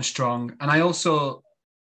 We're going strong. And I also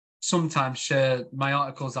sometimes share my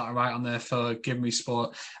articles that I write on there for Give Me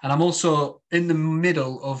Sport. And I'm also in the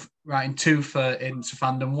middle of writing 2 for Into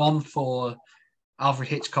Fandom, one for Alfred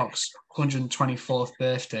Hitchcock's 124th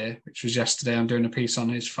birthday, which was yesterday. I'm doing a piece on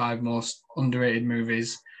his 5 most underrated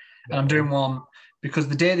movies. And I'm doing one because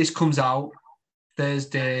the day this comes out,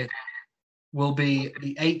 Thursday, will be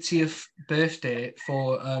the 80th birthday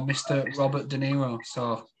for Mr. Robert De Niro.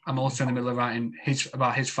 So I'm also in the middle of writing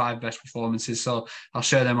about his 5 best performances. So I'll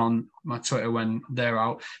share them on my Twitter when they're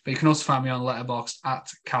out. But you can also find me on Letterboxd at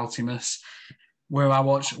Caltimus, where I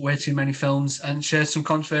watch way too many films and share some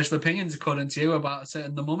controversial opinions, according to you, about a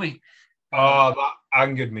certain The Mummy. Oh, that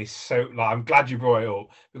angered me so. I'm glad you brought it up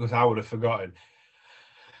because I would have forgotten.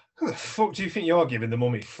 Who the fuck do you think you're giving The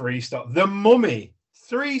Mummy 3 stars? The Mummy,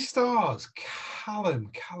 3 stars.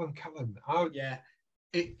 Callum. Oh yeah,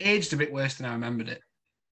 it aged a bit worse than I remembered it.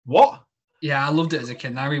 What? Yeah, I loved it as a kid.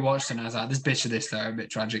 And I rewatched it and I was like, this bitch of this there, a bit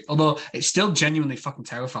tragic. Although it's still genuinely fucking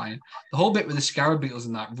terrifying. The whole bit with the scarab beetles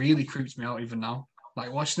and that really creeps me out even now.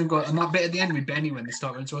 Like watching them go, and that bit at the end with Benny when they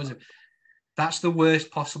start running towards him. That's the worst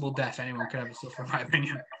possible death anyone could ever suffer, in my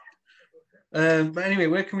opinion. But anyway,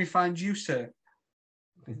 where can we find you, sir?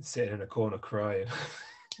 Been sitting in a corner crying.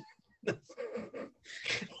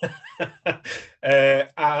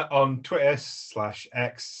 On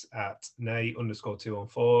Twitter/X at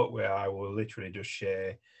nay_214, where I will literally just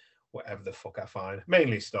share whatever the fuck I find,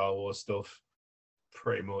 mainly Star Wars stuff,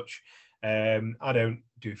 pretty much. I don't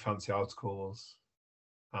do fancy articles.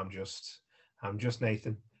 I'm just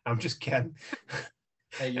Nathan. I'm just Ken.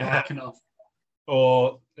 Hey, you're hacking off.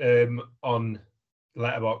 Or on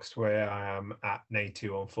Letterboxd, where I am at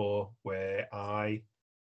nay214, where I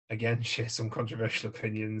again share some controversial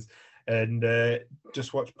opinions and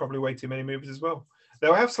just watch probably way too many movies as well.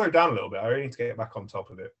 Though I have slowed down a little bit. I really need to get back on top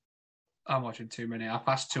of it. I'm watching too many. I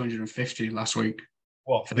passed 250 last week.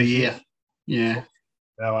 What, for the year? Yeah.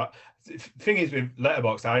 No, the thing is with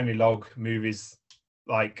Letterboxd, I only log movies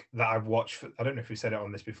like that I've watched. I don't know if we said it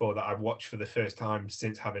on this before, that I've watched for the first time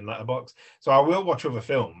since having Letterboxd. So I will watch other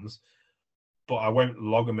films, but I won't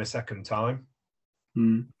log them a second time.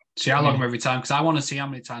 See, I log them every time because I want to see how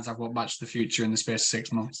many times I've watched Back to the Future in the space of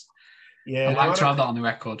 6 months. Yeah, I'd like to have that on the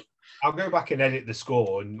record. I'll go back and edit the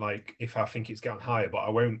score, and like if I think it's getting higher, but I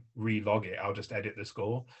won't re-log it. I'll just edit the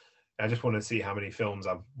score. I just want to see how many films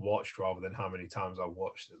I've watched rather than how many times I've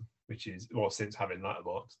watched them, which is since having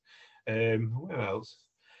Letterboxd. Where else?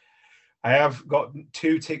 I have got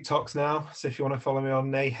 2 TikToks now, so if you want to follow me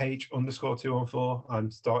on nayh_214,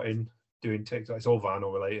 I'm starting doing TikTok. It's all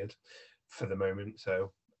vinyl related for the moment,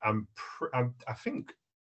 so I think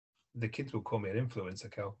the kids will call me an influencer,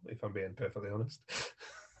 Kel, if I'm being perfectly honest.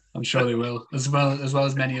 I'm sure they will, as well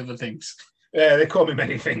as many other things. Yeah, they call me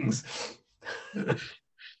many things.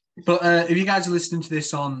 But if you guys are listening to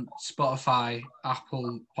this on Spotify,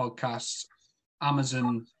 Apple Podcasts,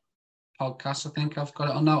 Amazon Podcasts, I think I've got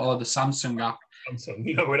it on now, or the Samsung app.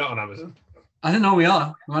 Samsung. No, we're not on Amazon. I don't know, we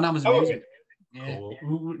are. We're on Amazon Music. Yeah. Cool.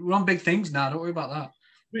 We're on big things now. Don't worry about that.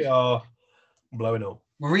 We are blowing up.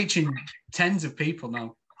 We're reaching tens of people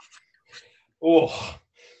now. Oh.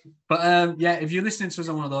 But yeah, if you're listening to us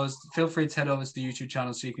on one of those, feel free to head over to the YouTube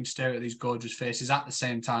channel so you can stare at these gorgeous faces at the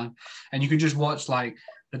same time. And you can just watch like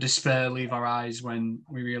the despair leave our eyes when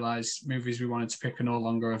we realise movies we wanted to pick are no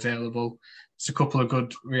longer available. It's a couple of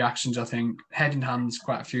good reactions, I think. Head in hands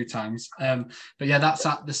quite a few times. But yeah, that's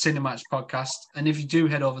at the Cinematch podcast. And if you do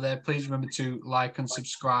head over there, please remember to like and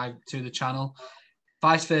subscribe to the channel.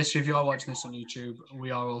 Vice versa, if you're watching this on YouTube, we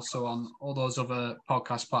are also on all those other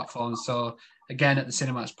podcast platforms. So again, at the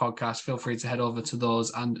Cinematch podcast, feel free to head over to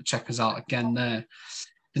those and check us out again there.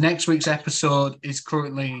 The next week's episode is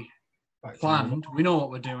currently planned. We know what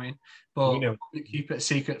we're doing, but we keep it a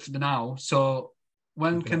secret for the now. So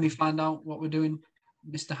when can they find out what we're doing?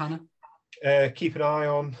 Mr. Hannah? Keep an eye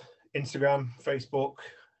on Instagram, Facebook,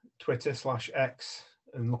 Twitter /X,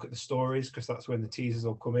 and look at the stories because that's when the teasers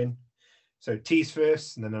will come in. So tease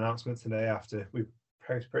first and then announcements the day after. We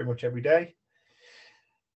post pretty much every day.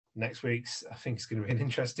 Next week's, I think, it's going to be an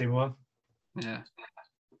interesting one. Yeah.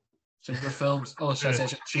 Some good films. Oh, should I say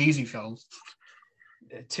some cheesy films?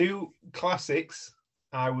 2 classics,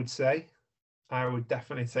 I would say. I would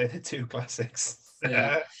definitely say the 2 classics.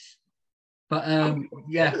 Yeah. But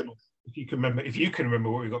yeah. If you can remember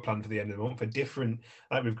what we've got planned for the end of the month, for different,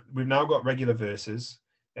 like we've now got regular verses.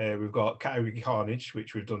 We've got category Carnage,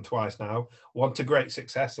 which we've done twice now. One to great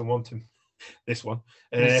success and one to this one.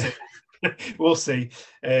 We'll see.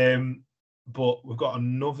 But we've got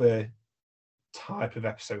another type of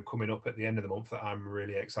episode coming up at the end of the month that I'm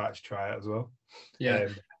really excited to try out as well. Yeah.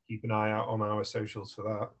 Keep an eye out on our socials for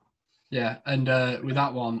that. Yeah, and with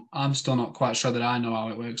that one, I'm still not quite sure that I know how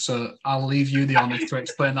it works, so I'll leave you the honour to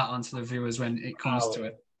explain that on to the viewers when it comes to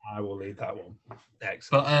it. I will lead that one.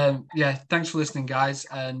 Excellent. But yeah, thanks for listening, guys,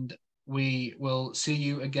 and we will see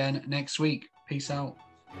you again next week. Peace out.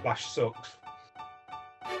 Flash sucks.